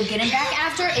 You'll get them back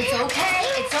after. It's okay.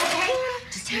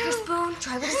 Just take your spoon.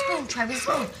 Try with a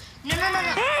spoon. No.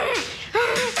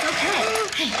 It's okay.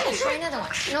 Hey, try another one.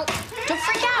 No, don't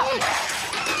freak out.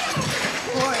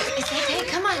 Lori, it's okay.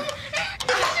 Come on.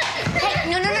 Hey,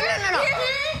 no.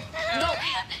 No.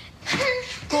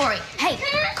 Glory, hey,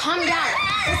 calm down.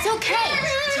 It's okay.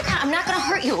 It's okay. I'm not gonna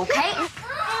hurt you, okay? Come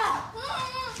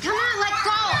on, let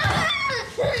go.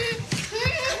 Come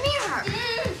here.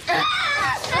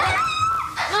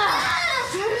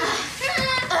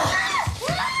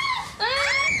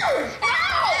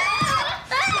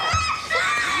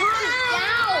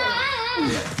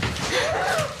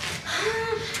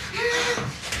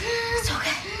 It's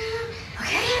okay.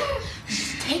 Okay?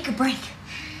 Just take a break.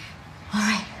 All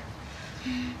right.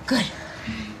 Good.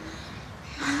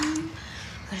 I'm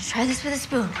gonna try this with a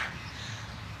spoon.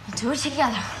 We'll do it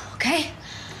together, okay?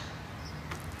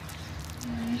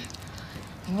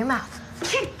 In your mouth.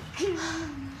 One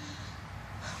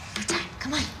more time.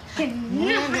 Come on.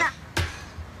 Lori,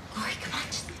 come on.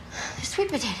 They're sweet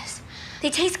potatoes. They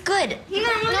taste good. No.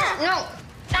 Ow!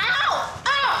 Ow!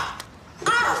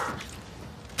 Ow!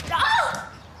 Ow!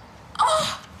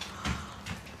 Oh!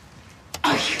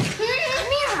 Come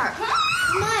here.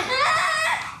 Come on.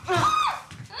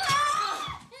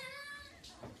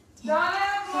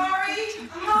 Donna, Lori,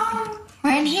 come on.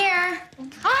 We're in here.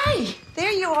 Hi.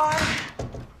 There you are.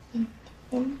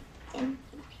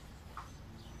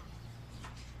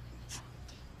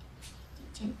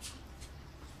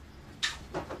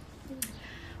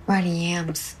 We're out of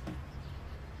yams.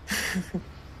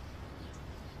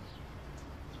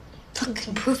 Look,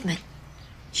 improvement.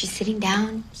 She's sitting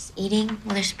down, just eating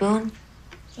with her spoon.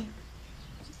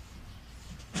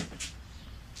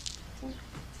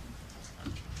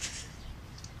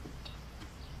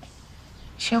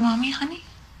 Show mommy, honey.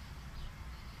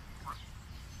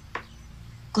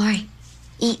 Glory,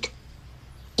 eat.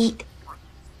 Eat.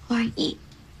 Glory, eat.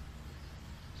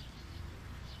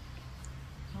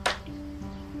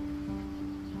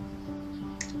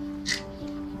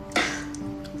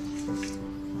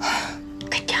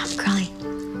 Good job, Curly.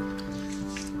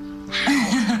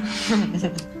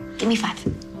 Give me 5.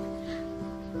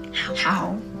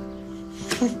 How?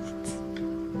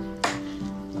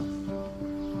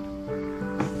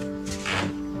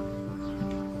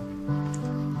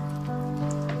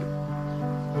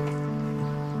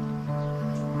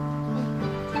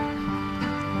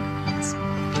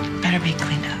 Better be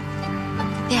cleaned up.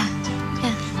 Yeah.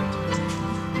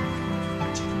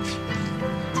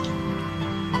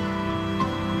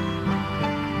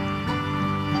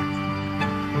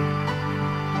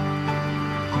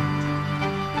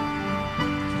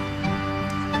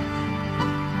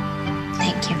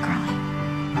 Thank you, Curly.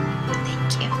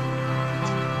 Thank you.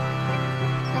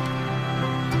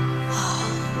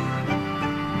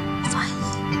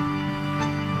 Finally.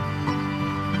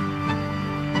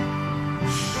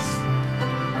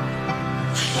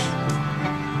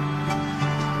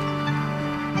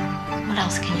 What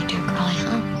else can you do, Curly,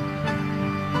 huh?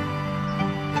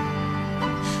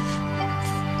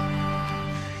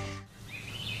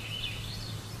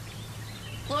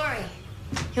 Lori,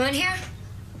 you in here?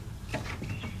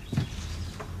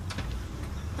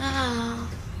 Oh.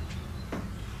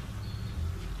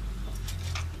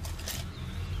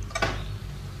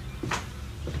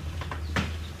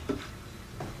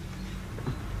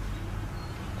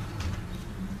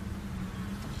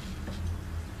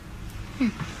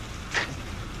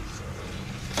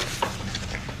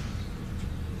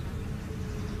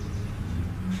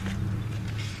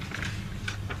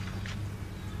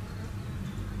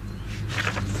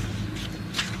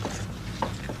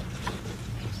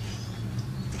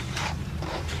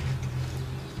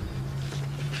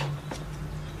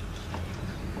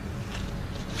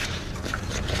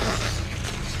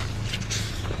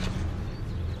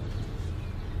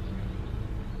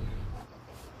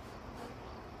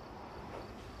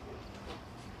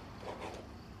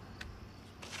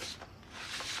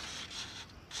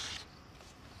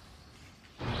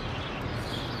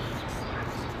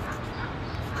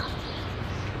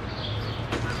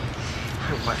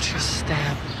 What's your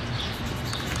stab?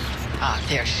 Ah,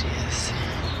 there she is.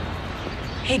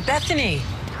 Hey, Bethany.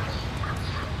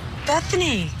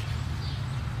 Bethany.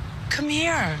 Come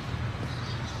here. I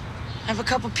have a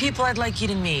couple people I'd like you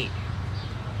to meet.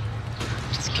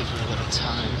 Just give her a little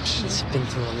time. She's been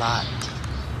through a lot.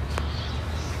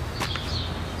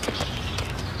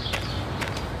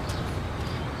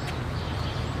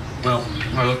 Well,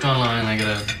 I looked online. I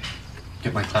gotta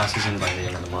get my classes in by the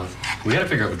end of the month. We gotta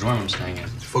figure out what dorm I'm staying in.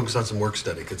 Focus on some work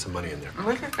study. Get some money in there.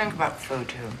 We could think about food,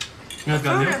 too. The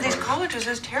food at these colleges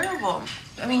is terrible.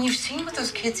 I mean, you've seen what those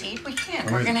kids eat. We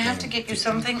can't. We're going to have to get you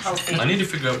something healthy. I need to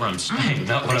figure out where I'm staying,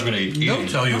 not what I'm going to eat. They'll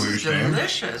tell you where you're staying.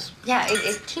 Delicious. Yeah,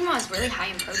 quinoa is really high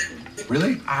in protein.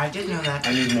 Really? I didn't know that.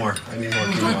 I need more. I need more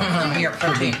quinoa. Your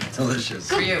protein. Delicious.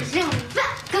 For you.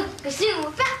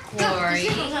 Glory.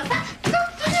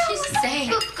 She's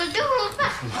saying.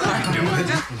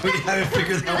 We haven't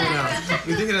figured that one out.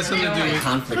 We think it has something to do with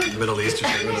conflict in the Middle East or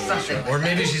something. Or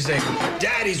maybe she's saying,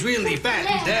 Daddy's really fat.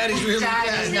 Daddy's really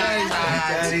fat.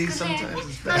 Daddy sometimes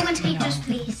is fat. I want teachers,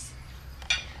 please.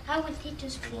 I want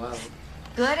teachers, please.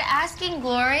 Good asking,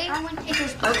 Glory. I want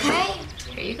teachers, please. Okay,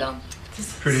 here you go.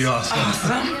 Pretty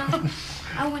awesome.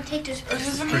 I want teachers, please.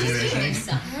 This is Pretty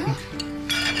amazing. amazing.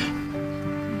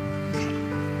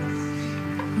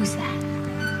 Who's that?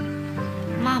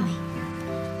 Mommy.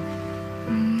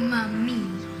 Mommy.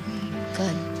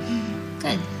 Good.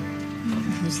 Good.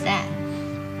 Who's that?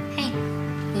 Hey.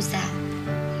 Who's that?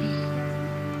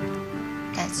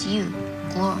 That's you,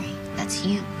 Glory. That's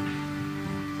you.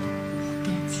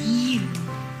 That's you.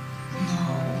 No,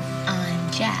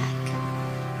 I'm Jack.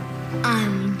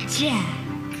 I'm Jack.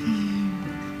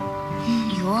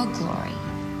 You're Glory.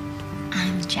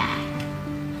 I'm Jack.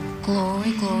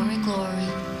 Glory, glory, glory.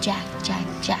 Jack, Jack,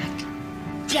 Jack.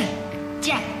 Jack.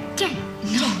 Jack. Jack.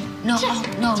 No, Jack.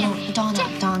 oh, no, Jack. Donna,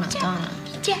 Jack. Donna.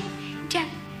 Jack. Jack.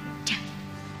 Jack.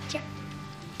 Jack.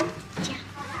 Jack.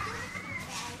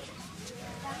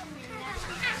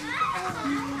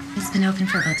 It's been open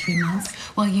for about 3 months.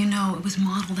 Well, you know, it was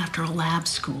modeled after a lab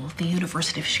school at the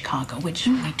University of Chicago, which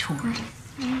I toured.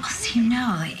 Well, so you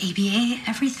know, ABA,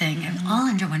 everything, all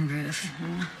under one roof.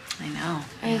 I know.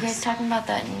 Are you guys talking about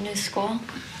that new school?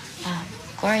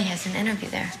 Glory has an interview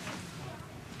there.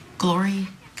 Glory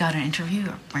got an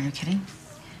interview? Are you kidding?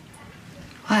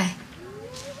 Why?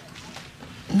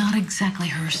 Not exactly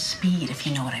her speed, if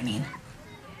you know what I mean.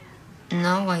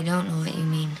 No, I don't know what you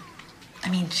mean. I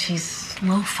mean, she's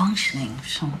low functioning.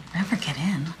 She'll never get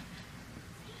in.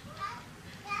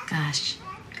 Gosh,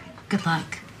 good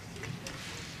luck.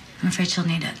 I'm afraid she'll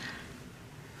need it.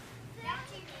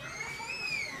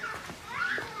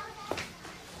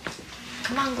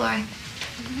 Come on, Glory.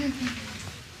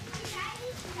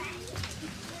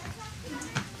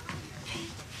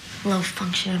 Low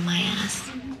function in my ass.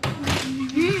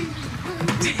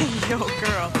 Yo,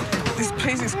 girl, this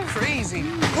place is crazy.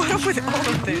 What up with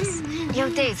all of this? Yo,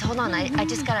 Days, hold on. I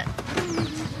just gotta...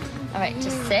 All right,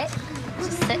 just sit.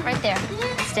 Just sit right there.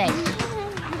 Stay.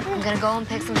 I'm gonna go and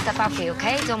pick some stuff out for you,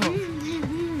 okay? Don't move.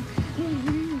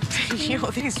 Yo,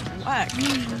 this is whack.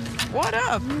 What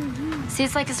up? See,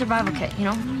 it's like a survival kit, you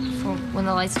know? For when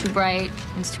the light's too bright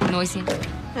and it's too noisy.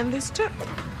 And this too.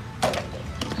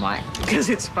 Why? Because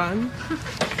it's fun.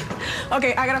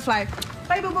 Okay, I gotta fly.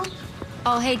 Bye, boo-boo.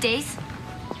 Oh, hey, Days.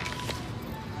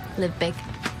 Live big.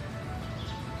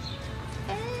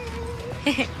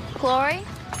 Glory?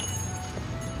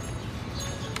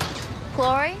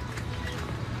 Glory?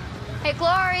 Hey,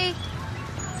 Glory!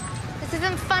 This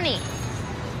isn't funny.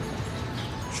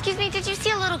 Excuse me, did you see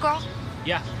a little girl?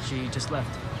 Yeah, she just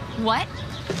left. What?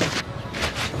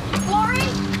 Glory?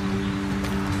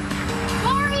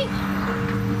 Glory?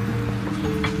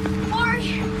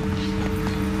 Glory?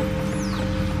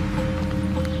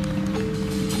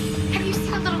 Have you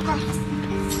seen a little girl?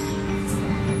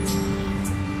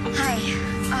 Hi.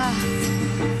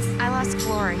 I lost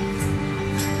Glory.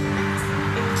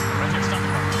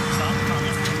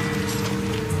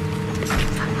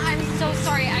 I'm so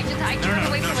sorry. I turned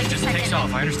away for like she a just second. takes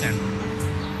off. I understand.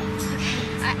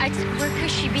 Where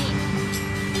could she be?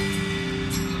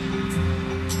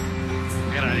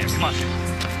 I got an idea. Come on.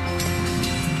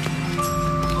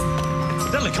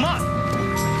 Dudley, come on.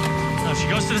 No, she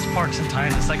goes to this park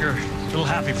sometimes. It's like her little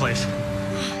happy place.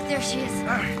 There she is.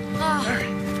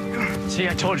 Oh. See,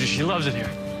 I told you, she loves it here.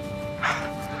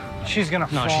 She's gonna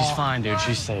fall. No, she's fine, dude.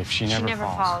 She's safe. She never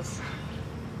falls.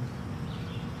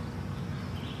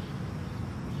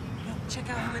 Yo, check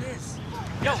out who it is.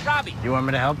 Yo, Robbie. You want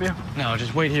me to help you? No,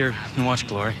 just wait here and watch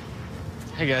Glory.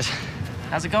 Hey, guys.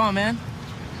 How's it going, man?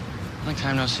 Long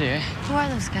time no see, eh? Who are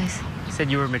those guys? You said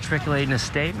you were matriculating a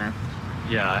state, man?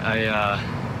 Yeah,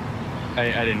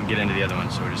 I didn't get into the other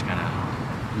one, so we're just kind of...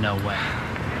 No way.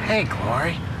 Hey,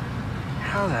 Glory.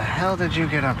 How the hell did you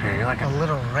get up here? You're like a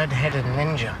little red-headed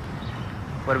ninja.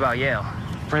 What about Yale?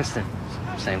 Princeton.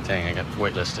 Same thing. I got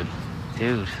waitlisted.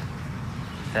 Dude.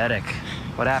 Pathetic.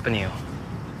 What happened to you?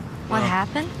 What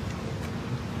happened?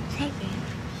 Hey, babe.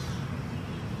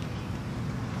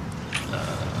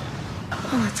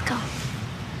 Oh, let's go.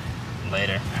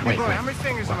 Later. Hey, Glory, how many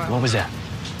fingers am I? What was that?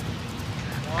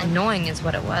 Annoying is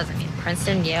what it was. I mean,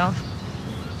 Princeton, Yale.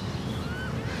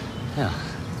 Yeah.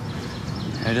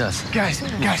 It does. Guys,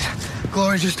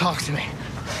 Gloria just talked to me.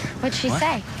 What'd she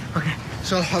say? Okay,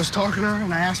 so I was talking to her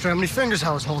and I asked her how many fingers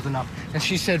I was holding up. And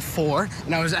she said 4,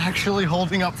 and I was actually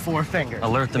holding up 4 fingers.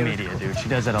 Alert the media, dude. She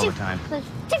does that all the time.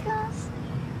 Tickles.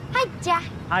 Hi, Jack.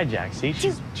 Hi, Jack. See,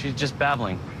 she's just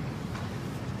babbling.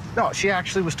 No, she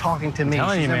actually was talking to me. I'm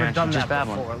telling She's you, never man, done she's just that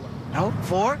babbling. before. No,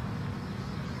 4?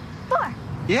 4.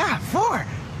 Yeah, 4.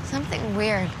 Something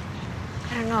weird.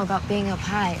 I don't know about being up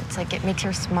high. It's like it makes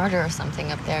her smarter or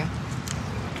something up there.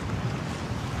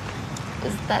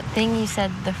 Is that thing you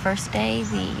said the first day,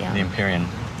 the Empyrean.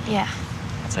 Yeah.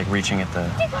 It's like reaching at the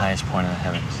highest point of the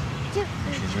heavens.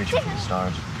 She's reaching for the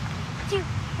stars. So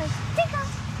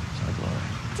glory.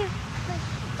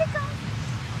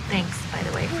 Thanks, by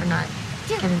the way, for not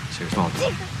giving... Serious fault.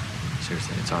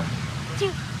 Seriously, it's all right.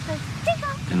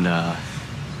 And,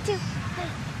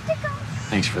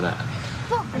 thanks for that.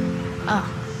 Oh.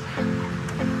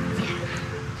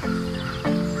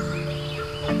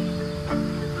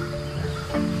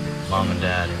 Mom and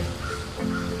Dad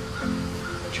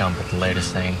jump at the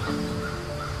latest thing.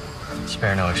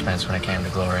 Spare no expense when it came to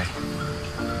glory.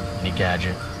 Any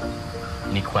gadget,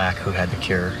 any quack who had the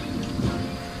cure.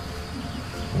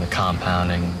 From the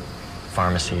compounding,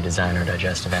 pharmacy, designer,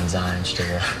 digestive enzymes to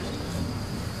the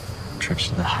trips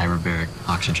to the hyperbaric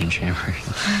oxygen chamber.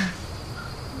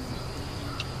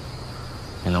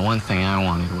 And the one thing I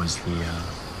wanted was the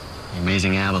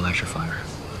amazing ab electrifier.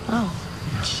 Oh.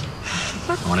 Yes.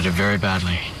 I wanted it very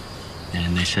badly,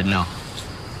 and they said no.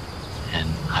 And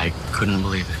I couldn't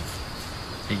believe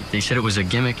it. They said it was a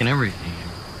gimmick and everything.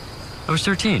 I was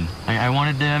 13. I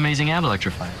wanted the amazing ab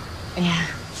electrifier. Yeah.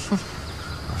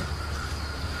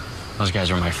 Those guys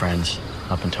were my friends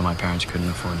up until my parents couldn't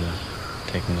afford to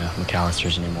take me to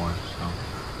McAllister's anymore.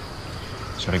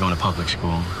 So started going to public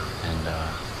school, and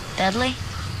Deadly?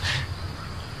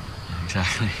 yeah,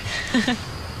 exactly.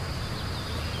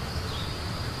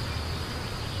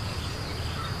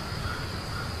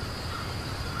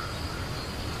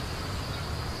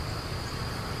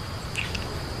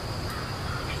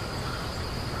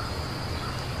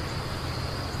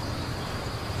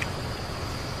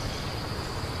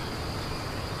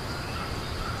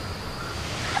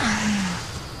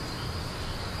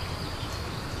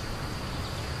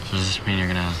 So does this mean you're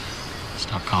gonna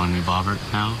stop calling me Bobbert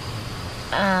now?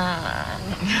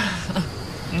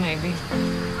 Maybe.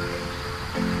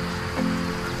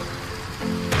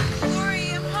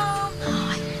 Glory, I'm home.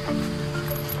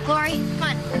 Glory, come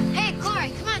on. Hey,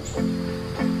 Glory, come on.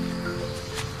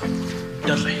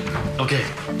 Dudley, okay,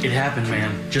 it happened,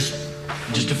 man. Just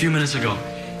a few minutes ago.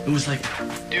 It was like...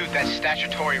 Dude, that's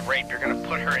statutory rape. You're gonna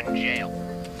put her in jail.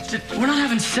 We're not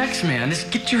having sex, man.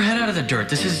 Get your head out of the dirt.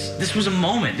 This was a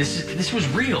moment. This was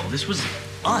real. This was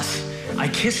us. I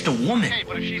kissed a woman. Hey,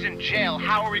 but if she's in jail,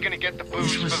 how are we gonna get the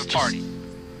booze for the party?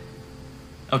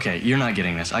 Okay, you're not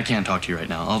getting this. I can't talk to you right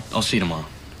now. I'll see you tomorrow.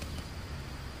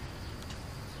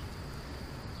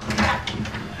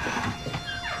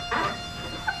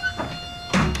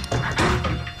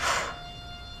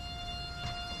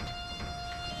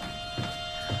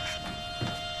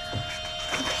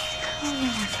 How many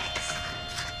more days?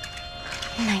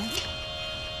 19.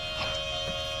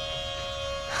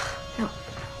 No.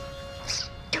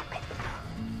 Stupid.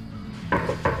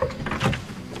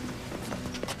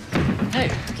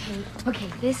 Hey. Okay,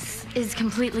 this is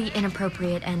completely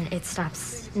inappropriate and it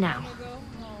stops now.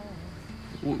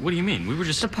 What do you mean? We were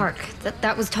just... The park.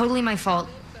 That was totally my fault.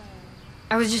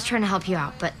 I was just trying to help you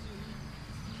out, but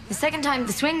the second time,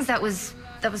 the swings, that was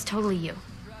totally you.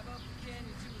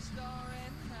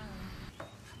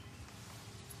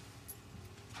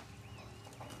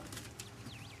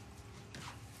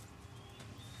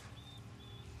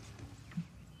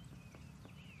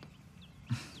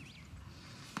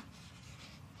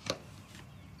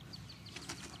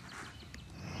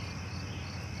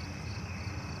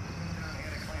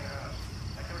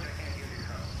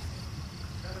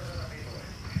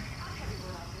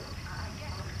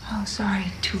 Oh, sorry.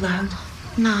 Too loud?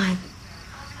 No,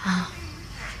 I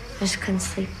just couldn't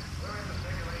sleep.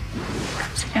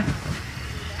 Sit down.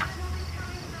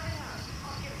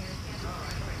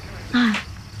 Ah,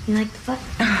 you like the book?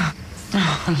 Oh,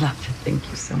 I love it. Thank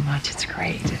you so much. It's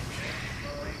great. It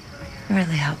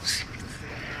really helps.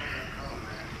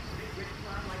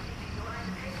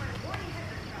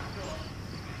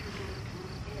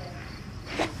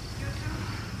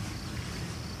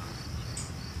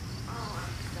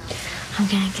 I'm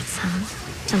gonna get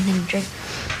something to drink.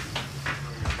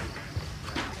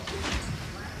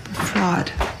 Fraud.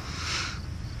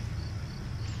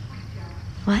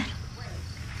 What?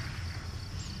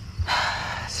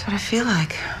 That's what I feel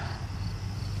like.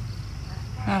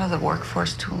 Out of the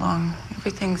workforce too long.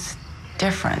 Everything's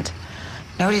different.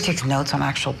 Nobody takes notes on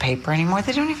actual paper anymore.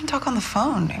 They don't even talk on the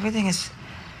phone. Everything is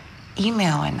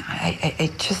email, and I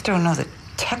just don't know the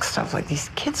tech stuff like these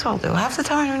kids all do. Half the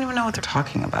time, I don't even know what they're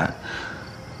talking about. I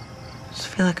just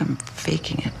feel like I'm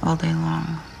faking it all day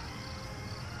long.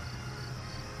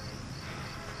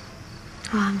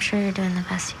 Well, I'm sure you're doing the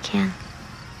best you can.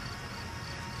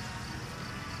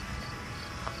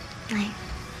 Night.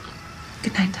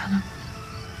 Good night, Donna.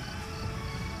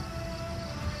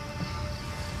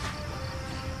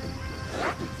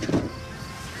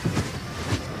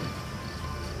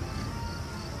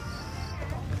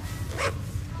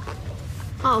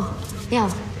 Oh,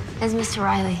 yeah, it's Mr.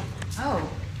 Riley. Oh,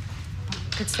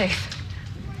 good save.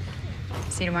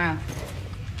 See you tomorrow.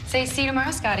 Say see you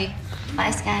tomorrow, Scotty. Bye,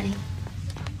 Scotty.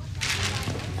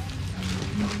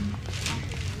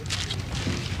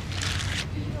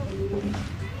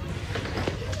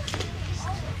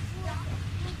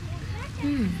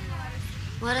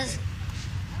 What is...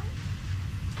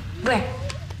 Where?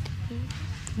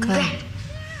 Good.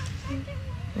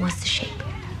 What's the shape?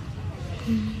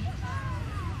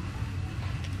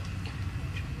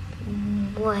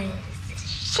 What is the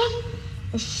shape?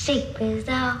 The shape is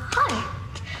a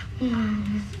heart.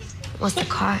 What's the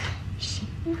card?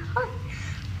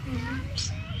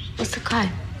 What's the card?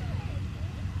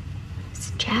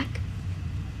 It's a jack.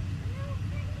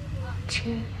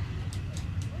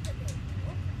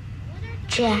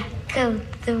 Jack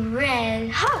of the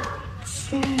red hearts.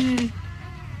 Good.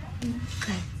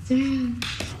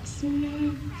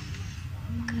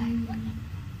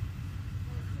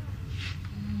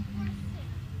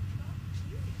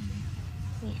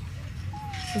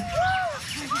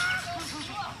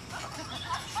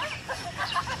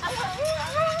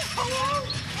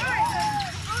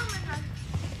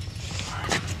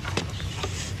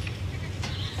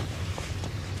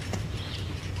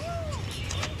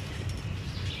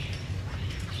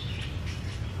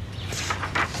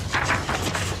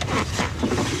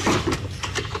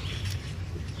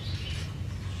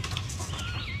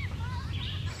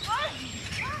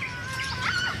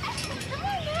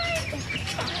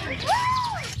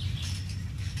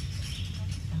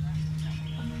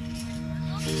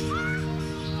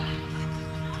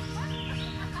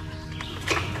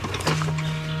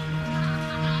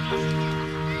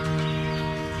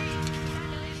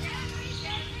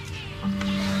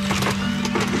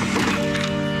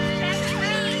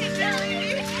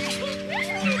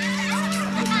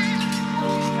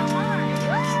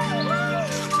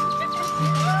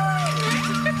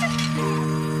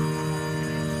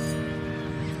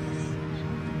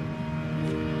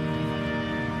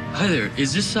 Hi there.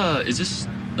 Is this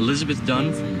Elizabeth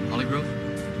Dunn from Holly Grove?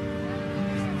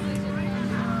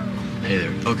 Hey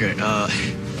there. Okay.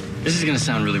 This is gonna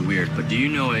sound really weird, but do you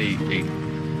know a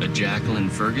Jacqueline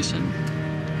Ferguson?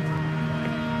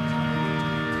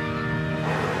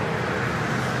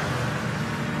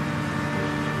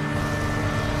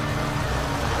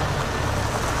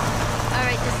 All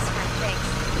right, this is fine. Thanks.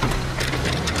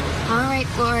 All right,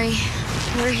 Glory.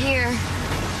 We're here.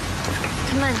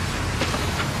 Come on.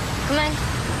 Come on.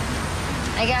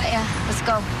 I got ya. Let's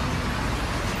go.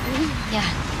 Yeah.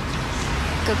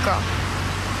 Good girl.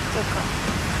 Good girl.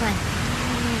 Come on.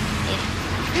 Yeah.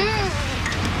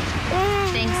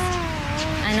 Thanks.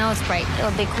 I know it's bright.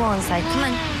 It'll be cool inside. Come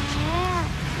on.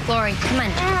 Glory, come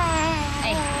on.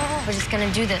 Hey, we're just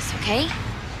gonna do this, okay?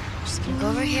 Just gonna go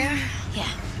over here. Yeah.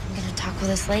 I'm gonna talk with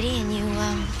this lady and you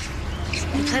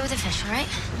play with the fish, all right?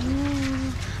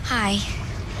 Hi.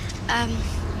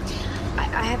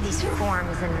 I have these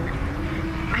forms, and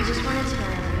I just wanted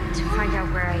to find out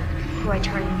who I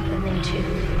turned them into.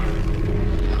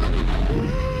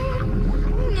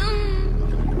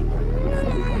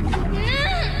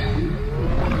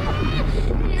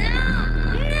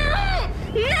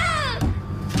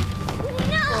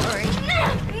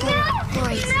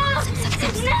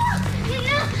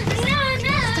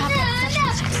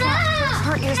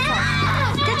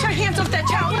 Get your hands off that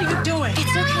child. What are you doing?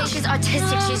 It's okay. She's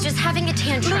autistic. She's just having a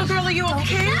tantrum. Little girl, are you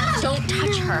okay? Don't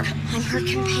touch her. I'm her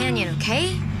companion,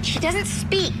 okay? She doesn't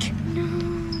speak.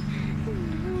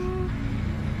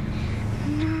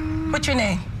 What's your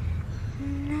name?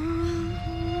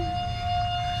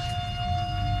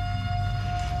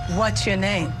 What's your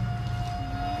name?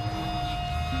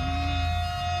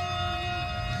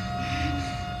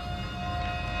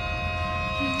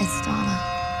 It's Donna.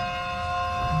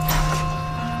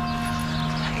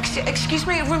 Excuse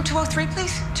me, room 203,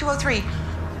 please? 203.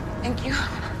 Thank you.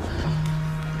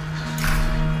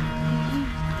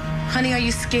 Honey, are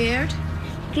you scared?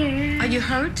 Scared. Are you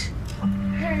hurt?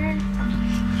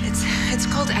 It's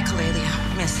called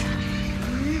echolalia, miss.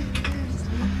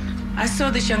 I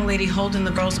saw this young lady holding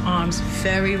the girl's arms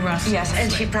very rough. Yes,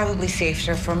 and she probably saved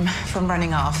her from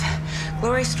running off.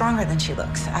 Glory's stronger than she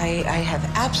looks. I have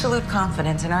absolute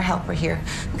confidence in our helper here.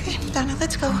 Okay, Donna,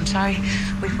 let's go. I'm sorry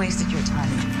we've wasted your time.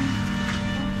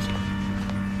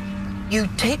 You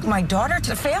take my daughter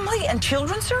to Family and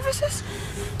Children's Services?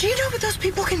 Do you know what those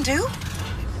people can do?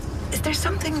 Is there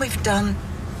something we've done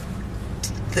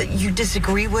that you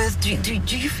disagree with? Do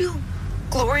you feel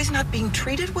Glory's not being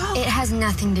treated well? It has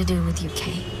nothing to do with you,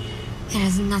 Kate. It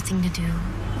has nothing to do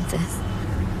with this.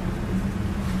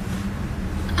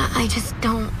 I just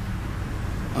don't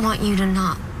want you to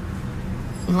not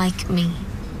like me.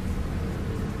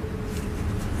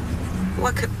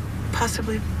 What could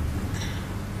possibly...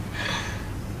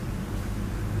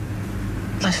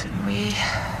 Listen, we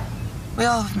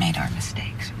all have made our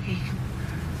mistakes.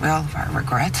 We all have our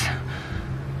regrets.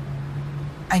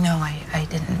 I know I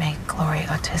didn't make Glory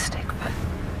autistic,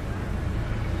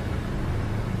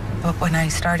 but when I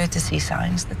started to see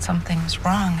signs that something was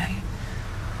wrong,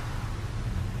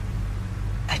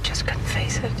 I just couldn't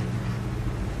face it.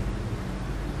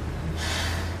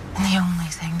 And the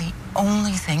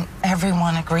only thing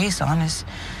everyone agrees on is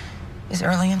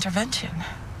early intervention.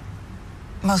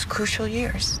 Most crucial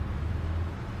years.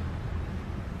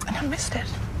 And I missed it.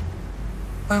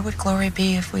 Where would Glory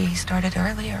be if we started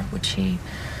earlier? Would she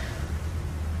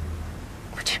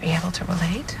be able to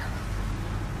relate?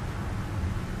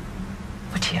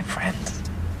 Would she have friends?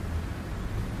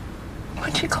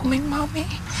 Would she call me Mommy?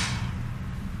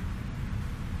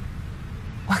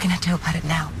 What can I do about it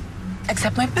now?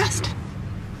 Accept my best.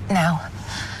 Now,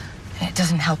 it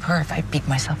doesn't help her if I beat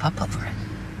myself up over it.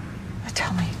 But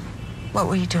tell me, what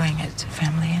were you doing at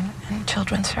Family and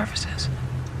Children's Services?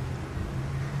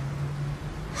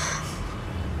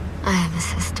 I have a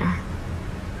sister.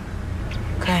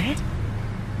 Okay.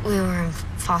 We were in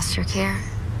foster care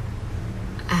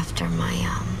after my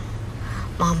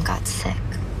mom got sick.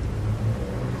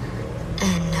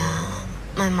 And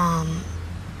my mom,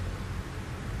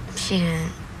 she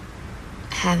didn't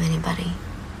have anybody,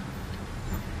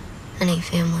 any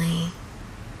family.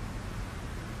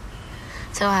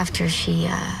 So after she,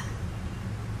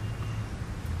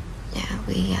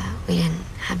 we didn't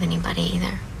have anybody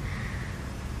either.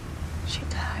 She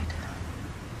died.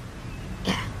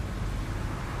 Yeah.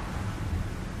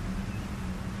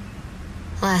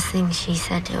 The last thing she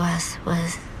said to us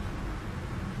was,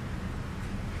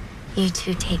 "You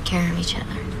two take care of each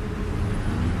other."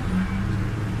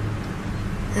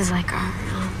 It was like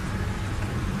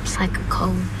it's like a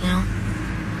code, you know?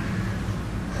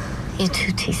 You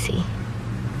two TC.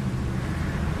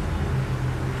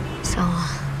 So,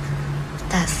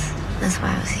 that's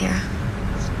why I was here.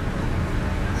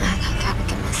 I gotta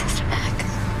get my sister back.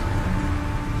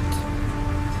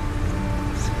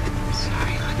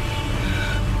 Sorry, honey.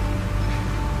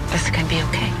 This is gonna be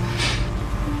okay.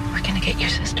 We're gonna get your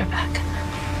sister back.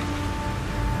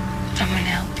 I'm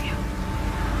gonna help you.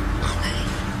 Okay.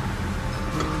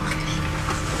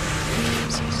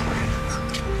 I'm so sorry.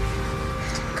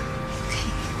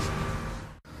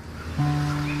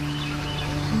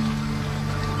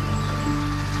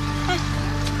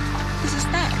 This is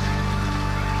that.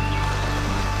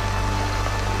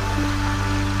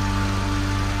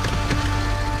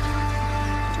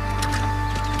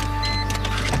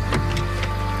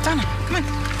 Donna, come on.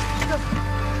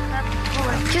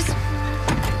 Just...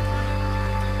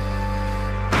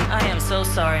 I am so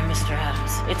sorry, Mr.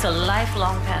 Adams. It's a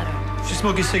lifelong pattern. She's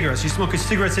smoking cigarettes. She's smoking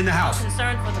cigarettes in the house.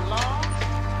 Concern for the law,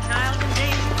 child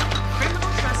endangerment, criminal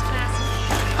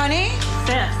trespassing, Honey?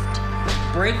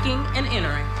 theft, breaking and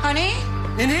entering. Honey?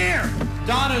 In here!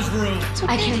 Donna's room.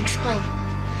 I can explain.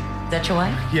 Is that your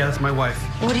wife? Yeah, that's my wife.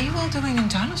 What are you all doing in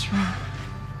Donna's room?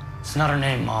 It's not her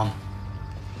name, Mom.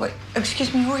 What?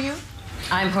 Excuse me, who are you?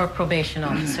 I'm her probation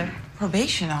officer.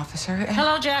 Probation officer?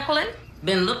 Hello, Jacqueline.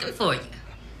 Been looking for you.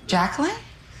 Jacqueline?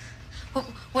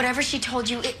 Whatever she told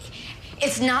you,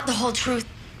 it's not the whole truth.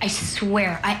 I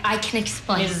swear, I can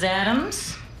explain. Ms.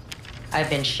 Adams, I've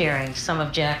been sharing some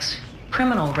of Jack's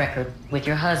criminal record with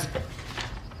your husband.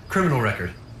 Criminal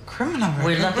record. Criminal record?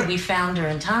 We're lucky we found her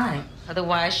in time.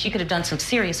 Otherwise, she could have done some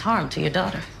serious harm to your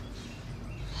daughter.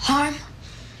 Harm?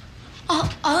 All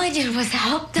I did was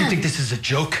help them. You think this is a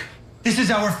joke? This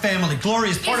is our family. Glory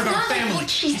is part of our It's not family. what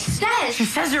she says. She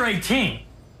says you're 18.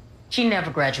 She never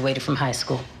graduated from high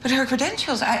school. But her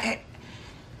credentials, I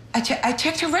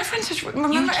checked her references.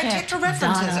 Remember, I checked her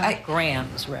references. Donna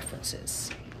Graham's references.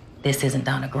 This isn't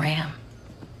Donna Graham.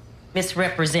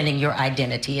 Misrepresenting your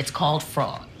identity. It's called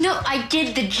fraud. No, I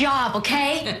did the job,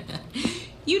 okay?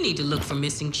 You need to look for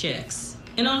missing checks.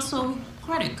 And also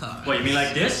credit card. What, you mean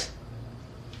like this?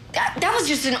 That was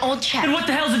just an old check. And what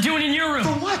the hell's it doing in your room?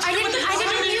 For what? I didn't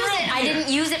use it. I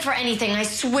didn't use it for anything. I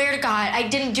swear to God, I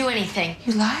didn't do anything.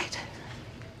 You lied?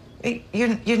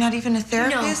 You're not even a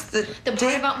therapist? No. The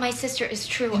part about my sister is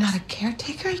true. You're not a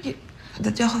caretaker?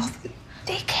 The whole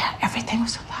daycare, everything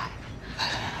was a lie.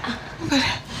 But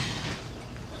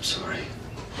I'm sorry.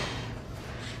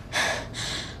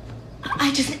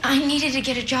 I needed to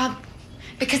get a job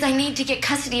because I need to get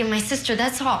custody of my sister,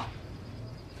 that's all.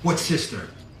 What sister?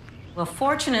 Well,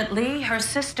 fortunately, her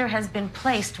sister has been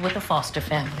placed with a foster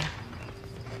family.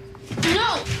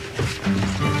 No!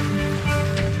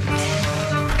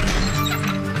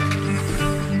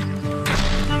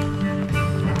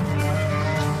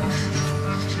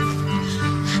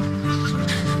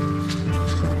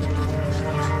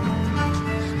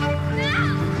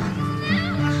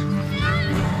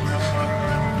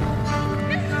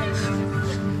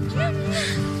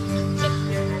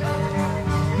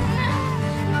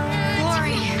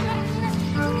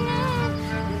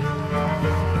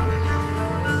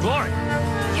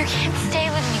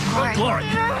 Glory,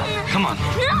 come on.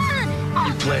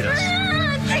 You played us.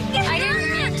 I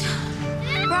didn't mean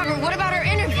to. Robert, what about our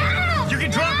interview? You can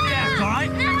drop the act, all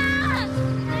right?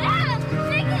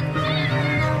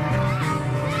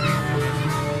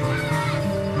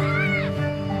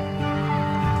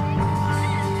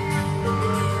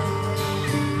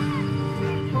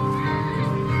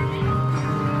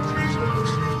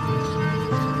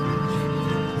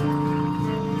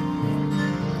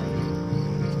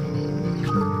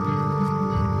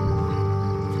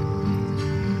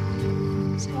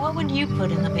 What would you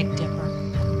put in the Big Dipper?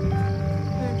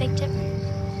 The Big Dipper?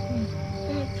 I'm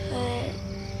gonna put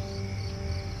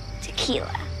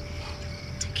tequila.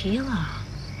 Tequila?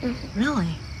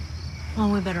 Really? Well,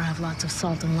 we better have lots of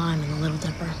salt and lime in the Little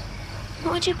Dipper.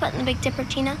 What would you put in the Big Dipper,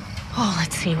 Tina? Oh,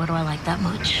 let's see. What do I like that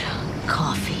much?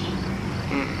 Coffee.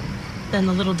 Then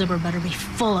the Little Dipper better be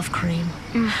full of cream.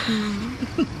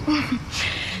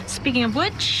 Speaking of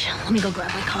which, let me go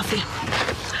grab my coffee.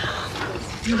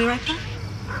 You'll be right back.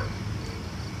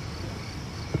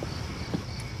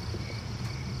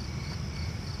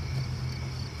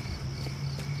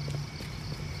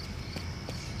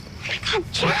 God,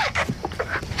 Jack!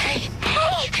 Hey!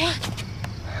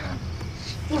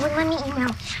 You wouldn't let me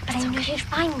email, but I knew you'd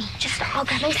find me. Just I'll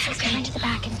grab my sister into the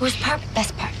back and... Worst part?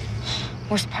 Best part.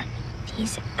 Worst part.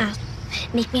 Please,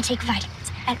 make me take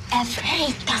vitamins at every...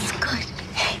 Hey, that's good.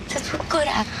 Hey, that's what good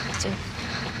apples do.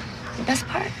 The best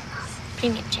part?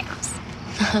 Premium jams.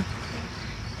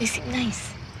 They seem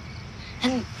nice.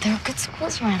 And there are good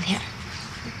schools around here.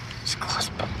 Schools?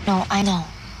 No, I know.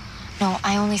 No,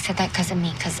 I only said that because of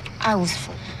me, because I was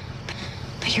full.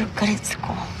 But you're good at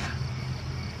school.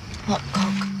 Look,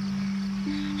 Coke,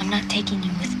 I'm not taking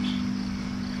you with me.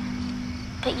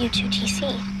 But you two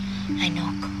TC. I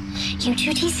know, Coke. You two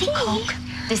TC? Coke,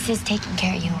 this is taking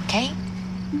care of you, okay?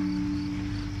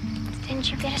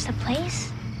 Didn't you get us a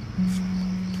place?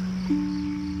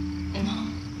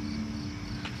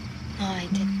 No, I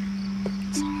didn't.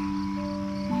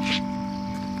 Sorry.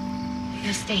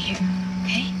 You'll stay here,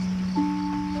 okay?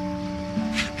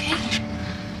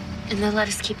 And then let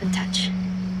us keep in touch.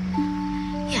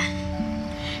 Yeah.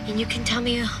 And you can tell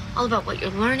me all about what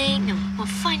you're learning and what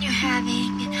fun you're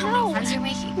having and how many friends you're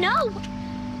making. No!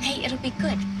 Hey, it'll be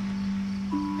good.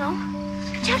 No?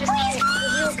 Jack, please!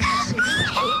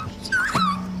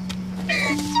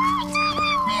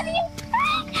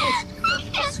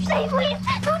 Please, please!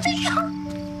 Don't take her!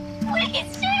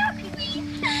 Please, Jack! Please!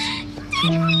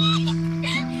 Take me!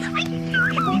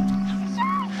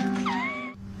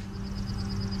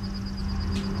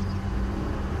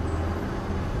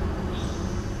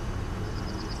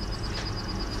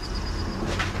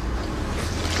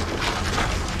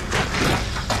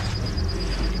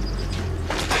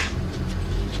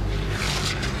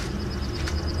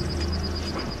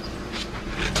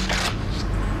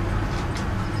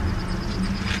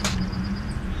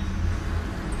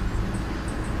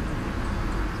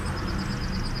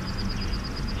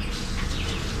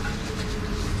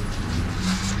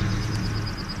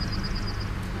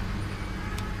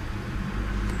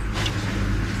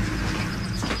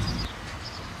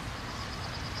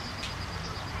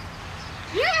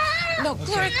 No,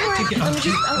 Glory. Let me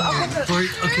just... I'll put the... Glory,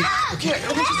 okay. Here,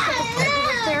 let me just put the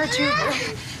there too.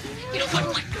 You know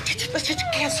what? Let's just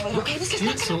cancel it, okay? This is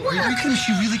not gonna work. Are you kidding?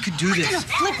 She really could do What this. kind of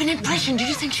flippant impression do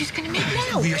you think she's gonna make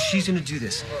now? She's gonna do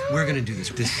this. We're gonna do this.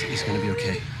 This is gonna be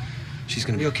okay. She's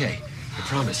gonna be okay. I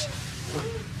promise.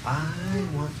 I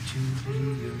want to be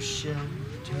your shell.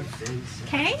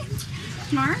 Okay.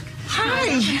 Mark. Hi.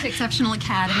 Welcome to Exceptional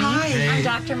Academy. Hi. Hey. I'm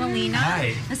Dr. Molina.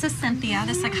 Hi. This is Cynthia,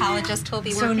 the psychologist who will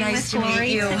be So working nice with to meet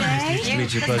Glory you. today. Nice to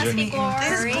meet you. This Pleasure. must be Glory.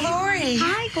 This is Glory.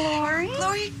 Hi, Glory.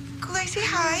 Glory, say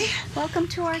hi. Welcome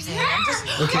to our Okay,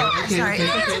 Sorry.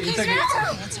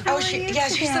 it's okay. Oh,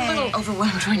 she's a little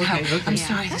overwhelmed right now. Okay. I'm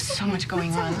sorry, there's so much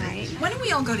going on. Why don't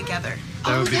we all go together?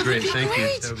 That would be that great. would be Thank you.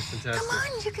 great. That would be fantastic. Come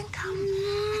on, you can come.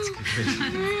 It's good.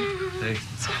 Thanks.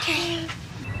 It's okay.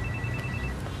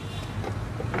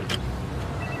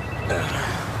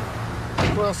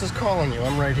 Who else is calling you?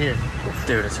 I'm right here.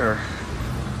 Dude, it's her.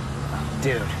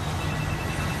 Dude.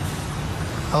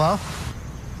 Hello?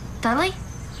 Dudley?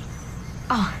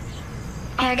 Oh,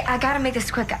 hey, I gotta make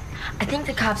this quick. I think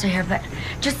the cops are here, but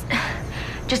just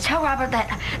tell Robert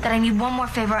that I need one more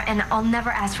favor, and I'll never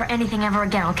ask for anything ever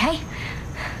again, okay?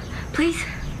 Please?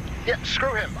 Yeah,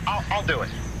 screw him. I'll do it.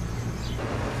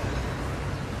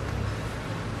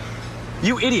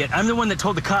 You idiot. I'm the one that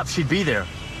told the cops she'd be there.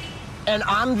 And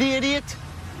I'm the idiot?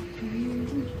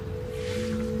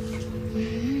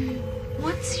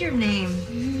 What's your name?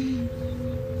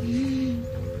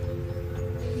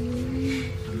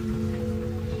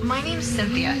 My name's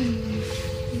Cynthia.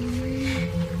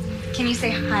 Can you say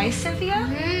hi, Cynthia?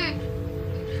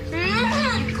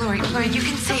 Glory, you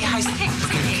can say hi.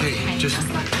 Okay, just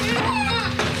relax.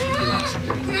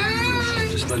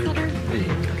 Just let her be.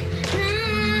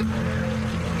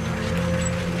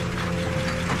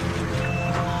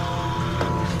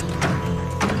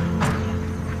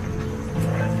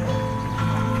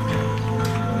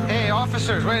 Hey,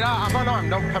 officers, wait, I'm unarmed.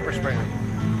 No pepper spray.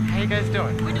 How you guys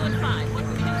doing? We're doing fine. What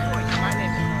can we do for you? My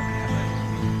name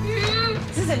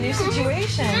This is a new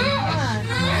situation.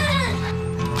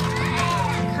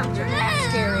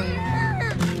 Scary.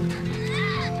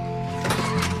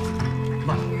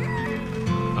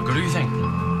 Now go do your thing.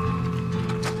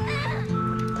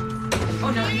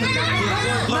 Oh, no.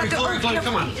 Glory,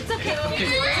 come on. It's okay.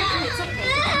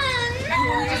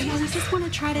 I just want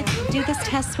to try to do this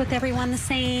test with everyone the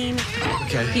same.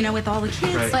 Okay. You know, with all the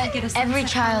kids. Right. But Get a sense every of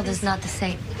child how is not the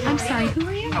same. I'm sorry, who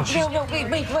are you? No,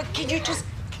 wait, what? Can you give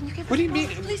What do you mean?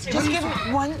 Please, just give me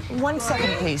one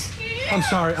second, please. I'm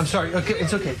sorry. Okay,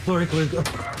 it's okay. Glory.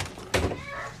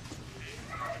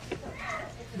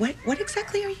 What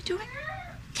exactly are you doing?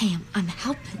 Cam, I'm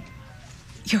helping.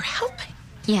 You're helping.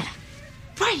 Yeah.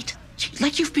 Right.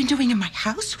 Like you've been doing in my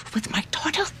house with my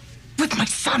daughter, with my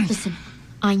son. Listen,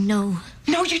 I know.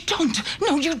 No, you don't.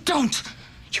 No, you don't.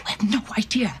 You have no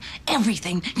idea.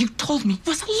 Everything you told me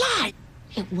was a lie.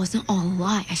 It wasn't all a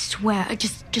lie, I swear.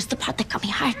 Just the part that got me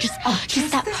hired. Just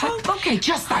that part. Okay,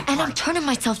 just that And part. I'm turning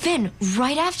myself in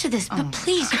right after this. But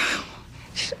please,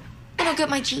 I don't get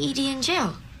my GED in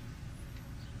jail.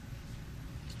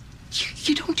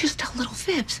 You don't just tell little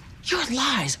fibs. Your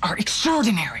lies are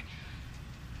extraordinary.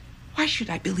 Why should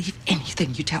I believe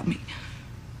anything you tell me?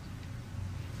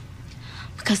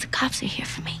 Because the cops are here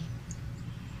for me.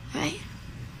 Right?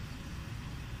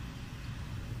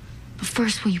 But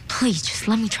first, will you please just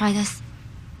let me try this?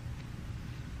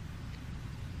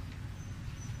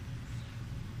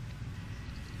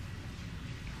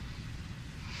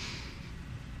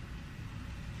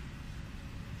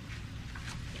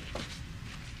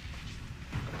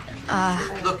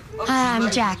 Hi,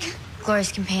 I'm Jack,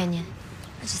 Glory's companion.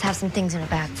 I just have some things in a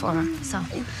bag for her, so.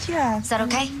 Yeah. Is that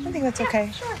okay? I think that's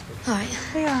okay. Sure. All right.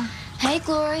 Yeah. Hey,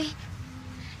 Glory.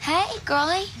 Hey,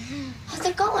 girlie. How's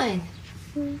it going?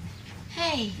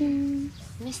 Hey.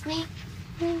 Miss me?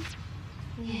 Yeah.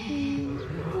 Hey.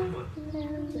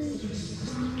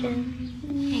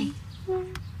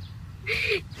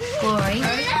 Glory.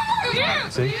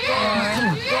 See?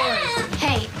 Glory.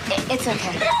 Hey, it's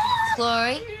okay.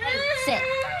 Glory, sit.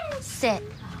 Sit.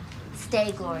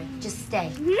 Stay, Glory. Just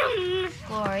stay.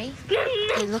 Glory.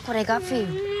 Hey, look what I got for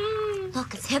you.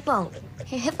 Look, it's Hippo.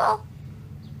 Hey, Hippo?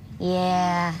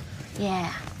 Yeah.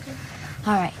 Yeah.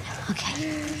 All right.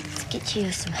 Okay. Let's get you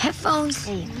some headphones.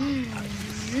 There you go.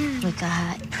 We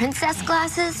got princess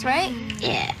glasses, right?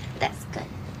 Yeah, that's good.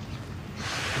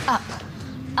 Up.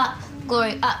 Up.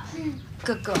 Glory, up.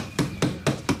 Good girl.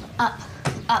 Up.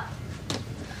 Up.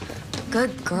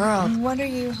 Good girl. What are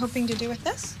you hoping to do with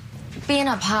this? Being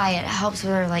up high, it helps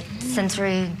with her, like,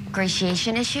 sensory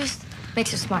integration issues.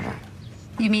 Makes her smarter.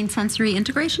 You mean sensory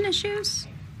integration issues?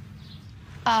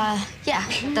 Yeah,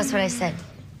 that's what I said.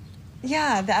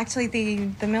 Yeah, actually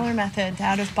the Miller method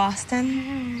out of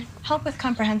Boston. Help with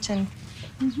comprehension.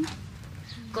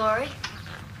 Glory?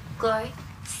 Glory?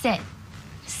 Sit.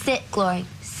 Sit, Glory.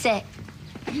 Sit.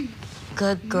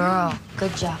 Good girl.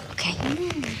 Good job. Okay.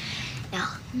 Now,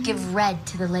 give red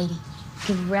to the lady.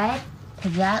 Give red to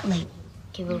that lady.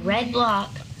 give a red block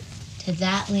to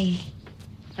that lady.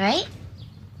 Right?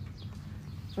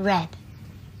 Red.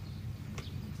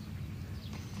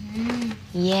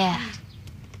 Yeah.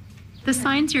 The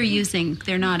signs you're using,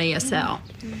 they're not ASL.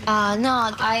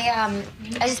 No, I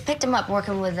just picked them up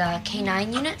working with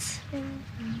K9 units.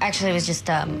 Actually, it was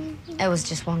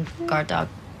just one guard dog.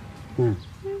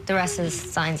 The rest of the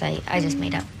signs I just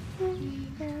made up.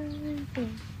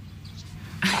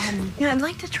 Yeah, I'd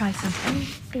like to try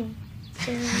something.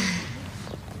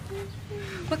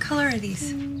 What color are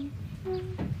these?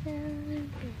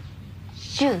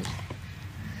 Shoes.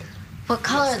 What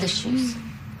color are the shoes?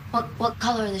 What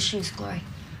color are the shoes, Glory?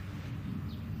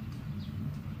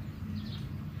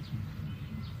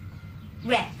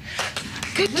 Red.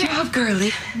 Good job,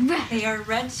 girlie. Red. They are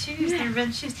red shoes. They're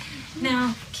red shoes.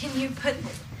 Now, can you put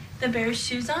the bear's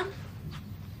shoes on?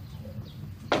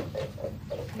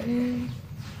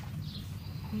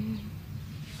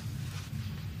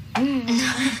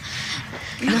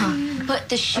 No, put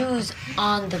the shoes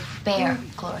on the bear,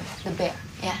 Glory. The bear,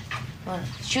 yeah.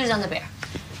 Shoes on the bear.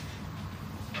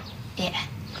 Yeah.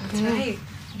 That's right.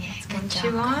 Yeah, That's good one job.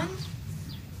 shoe on.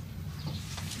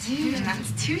 Dude,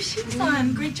 that's 2 shoes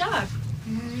on. Great job.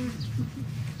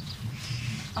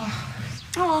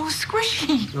 Oh,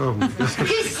 squishy. Oh,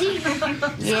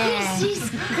 Yeah.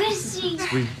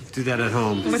 we do that at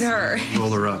home. With her.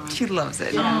 Roll her up. She loves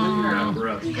it. Wrap her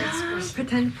up.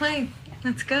 Pretend play.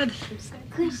 That's good.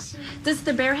 Does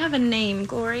the bear have a name,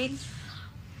 Glory?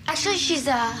 Actually, she's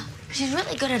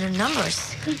really good at her numbers.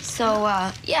 So,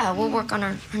 yeah, we'll work on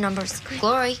her numbers.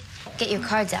 Glory, get your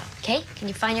cards out, okay? Can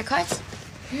you find your cards?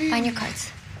 Find your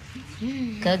cards.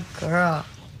 Good girl.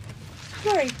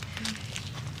 Glory,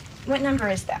 what number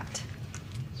is that?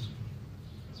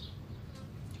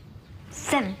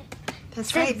 7.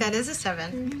 That's right, that is a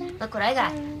 7. Look what I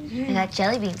got. I got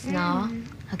jelly beans. No.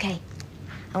 Okay.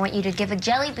 I want you to give a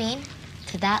jelly bean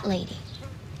to that lady.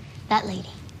 That lady.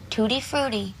 Tutti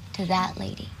frutti to that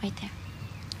lady. Right there.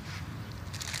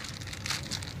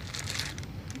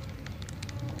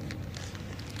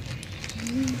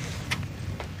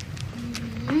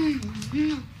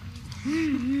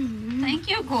 Thank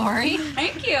you, Glory.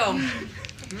 Thank you.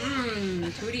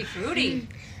 Tutti frutti.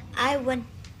 I want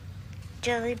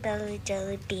jelly belly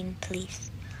jelly bean, please.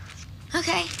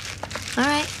 Okay. All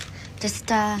right.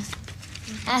 Just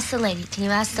ask the lady. Can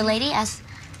you ask the lady? Ask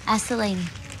the lady.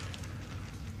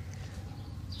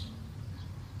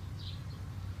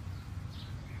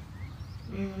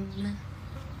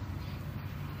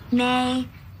 May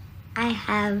I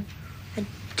have a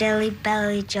jelly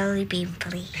belly jelly bean,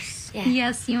 please? Yeah.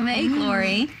 Yes, you may,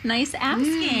 Glory. Nice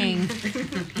asking.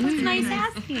 That's nice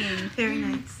asking. Very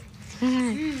nice.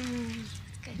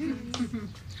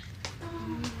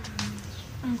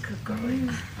 Good girlie.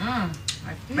 My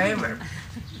favorite.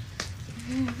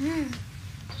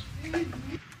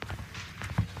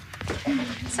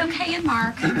 So, Kay and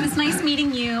Mark, it was nice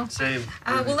meeting you. Same.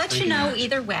 We'll let you know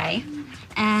either way.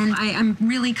 And I'm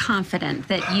really confident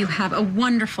that you have a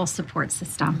wonderful support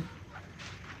system.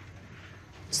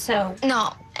 So,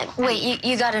 No, wait,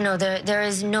 you gotta know, there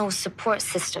is no support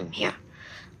system here.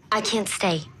 I can't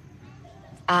stay.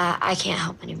 I can't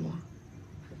help anymore.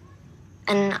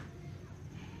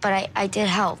 But I did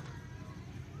help.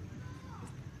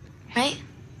 Right?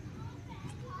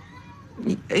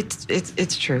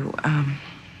 It's true.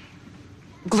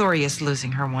 Gloria's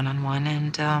losing her one-on-one,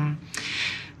 and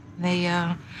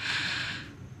they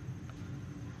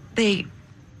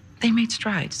made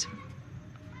strides.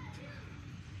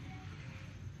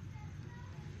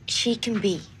 She can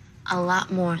be a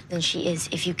lot more than she is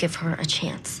if you give her a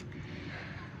chance.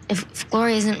 If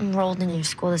Gloria isn't enrolled in your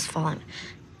school this fall,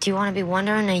 do you want to be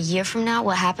wondering a year from now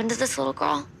what happened to this little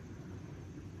girl?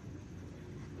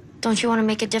 Don't you want to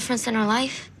make a difference in her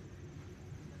life?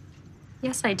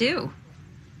 yes, I do.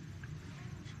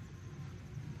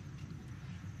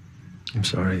 I'm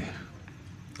sorry.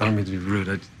 I don't mean to be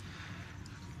rude.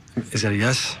 Is that a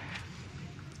yes?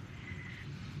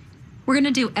 We're going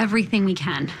to do everything we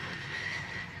can.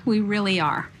 We really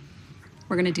are.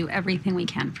 We're going to do everything we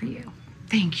can for you.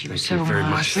 Thank you Thank so you very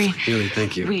much. Really,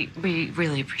 thank you. We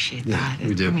really appreciate Yeah, that.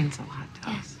 we do. It means a lot to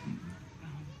us.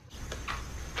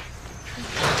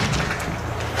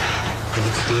 It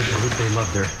looks good. Everybody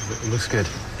loved her. It looks good.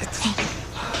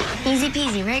 Easy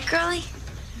peasy, right, girlie?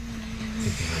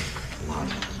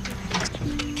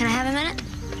 Can I have a minute?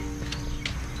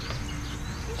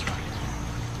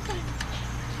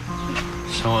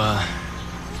 So,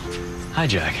 hi,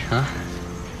 Jack, huh?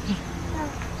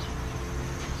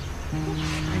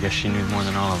 I guess she knew more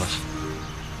than all of us.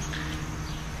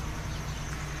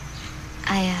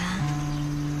 I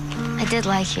I did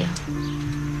like you.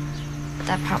 But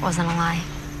that part wasn't a lie.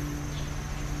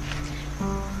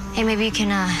 Hey, maybe you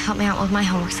can help me out with my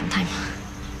homework sometime.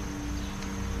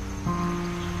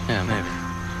 Yeah, maybe.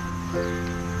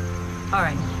 All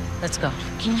right, let's go.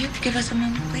 Can you give us a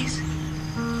moment, please?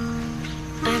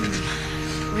 I'm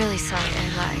really sorry I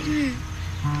lied.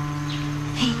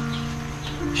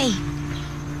 Hey,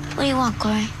 what do you want,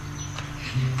 Glory?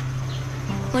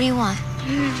 What do you want?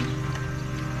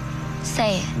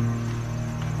 Say it.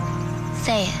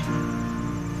 Say it.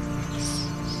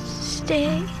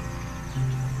 Stay.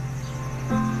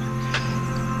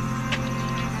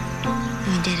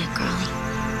 You did it, girlie.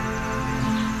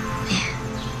 Yeah.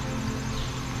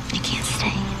 I can't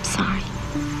stay. I'm sorry.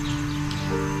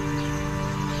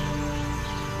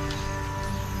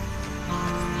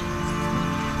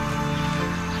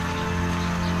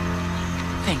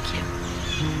 Thank you.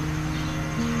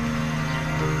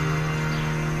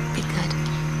 Be good.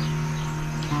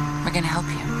 We're gonna help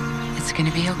you. It's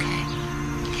gonna be okay.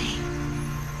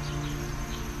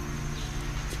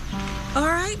 All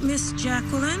right, Miss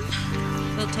Jacqueline.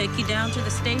 We'll take you down to the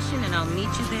station and I'll meet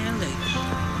you there later.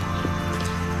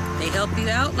 They help you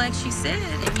out like she said,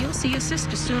 and you'll see your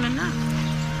sister soon enough.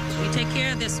 You take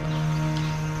care of this one.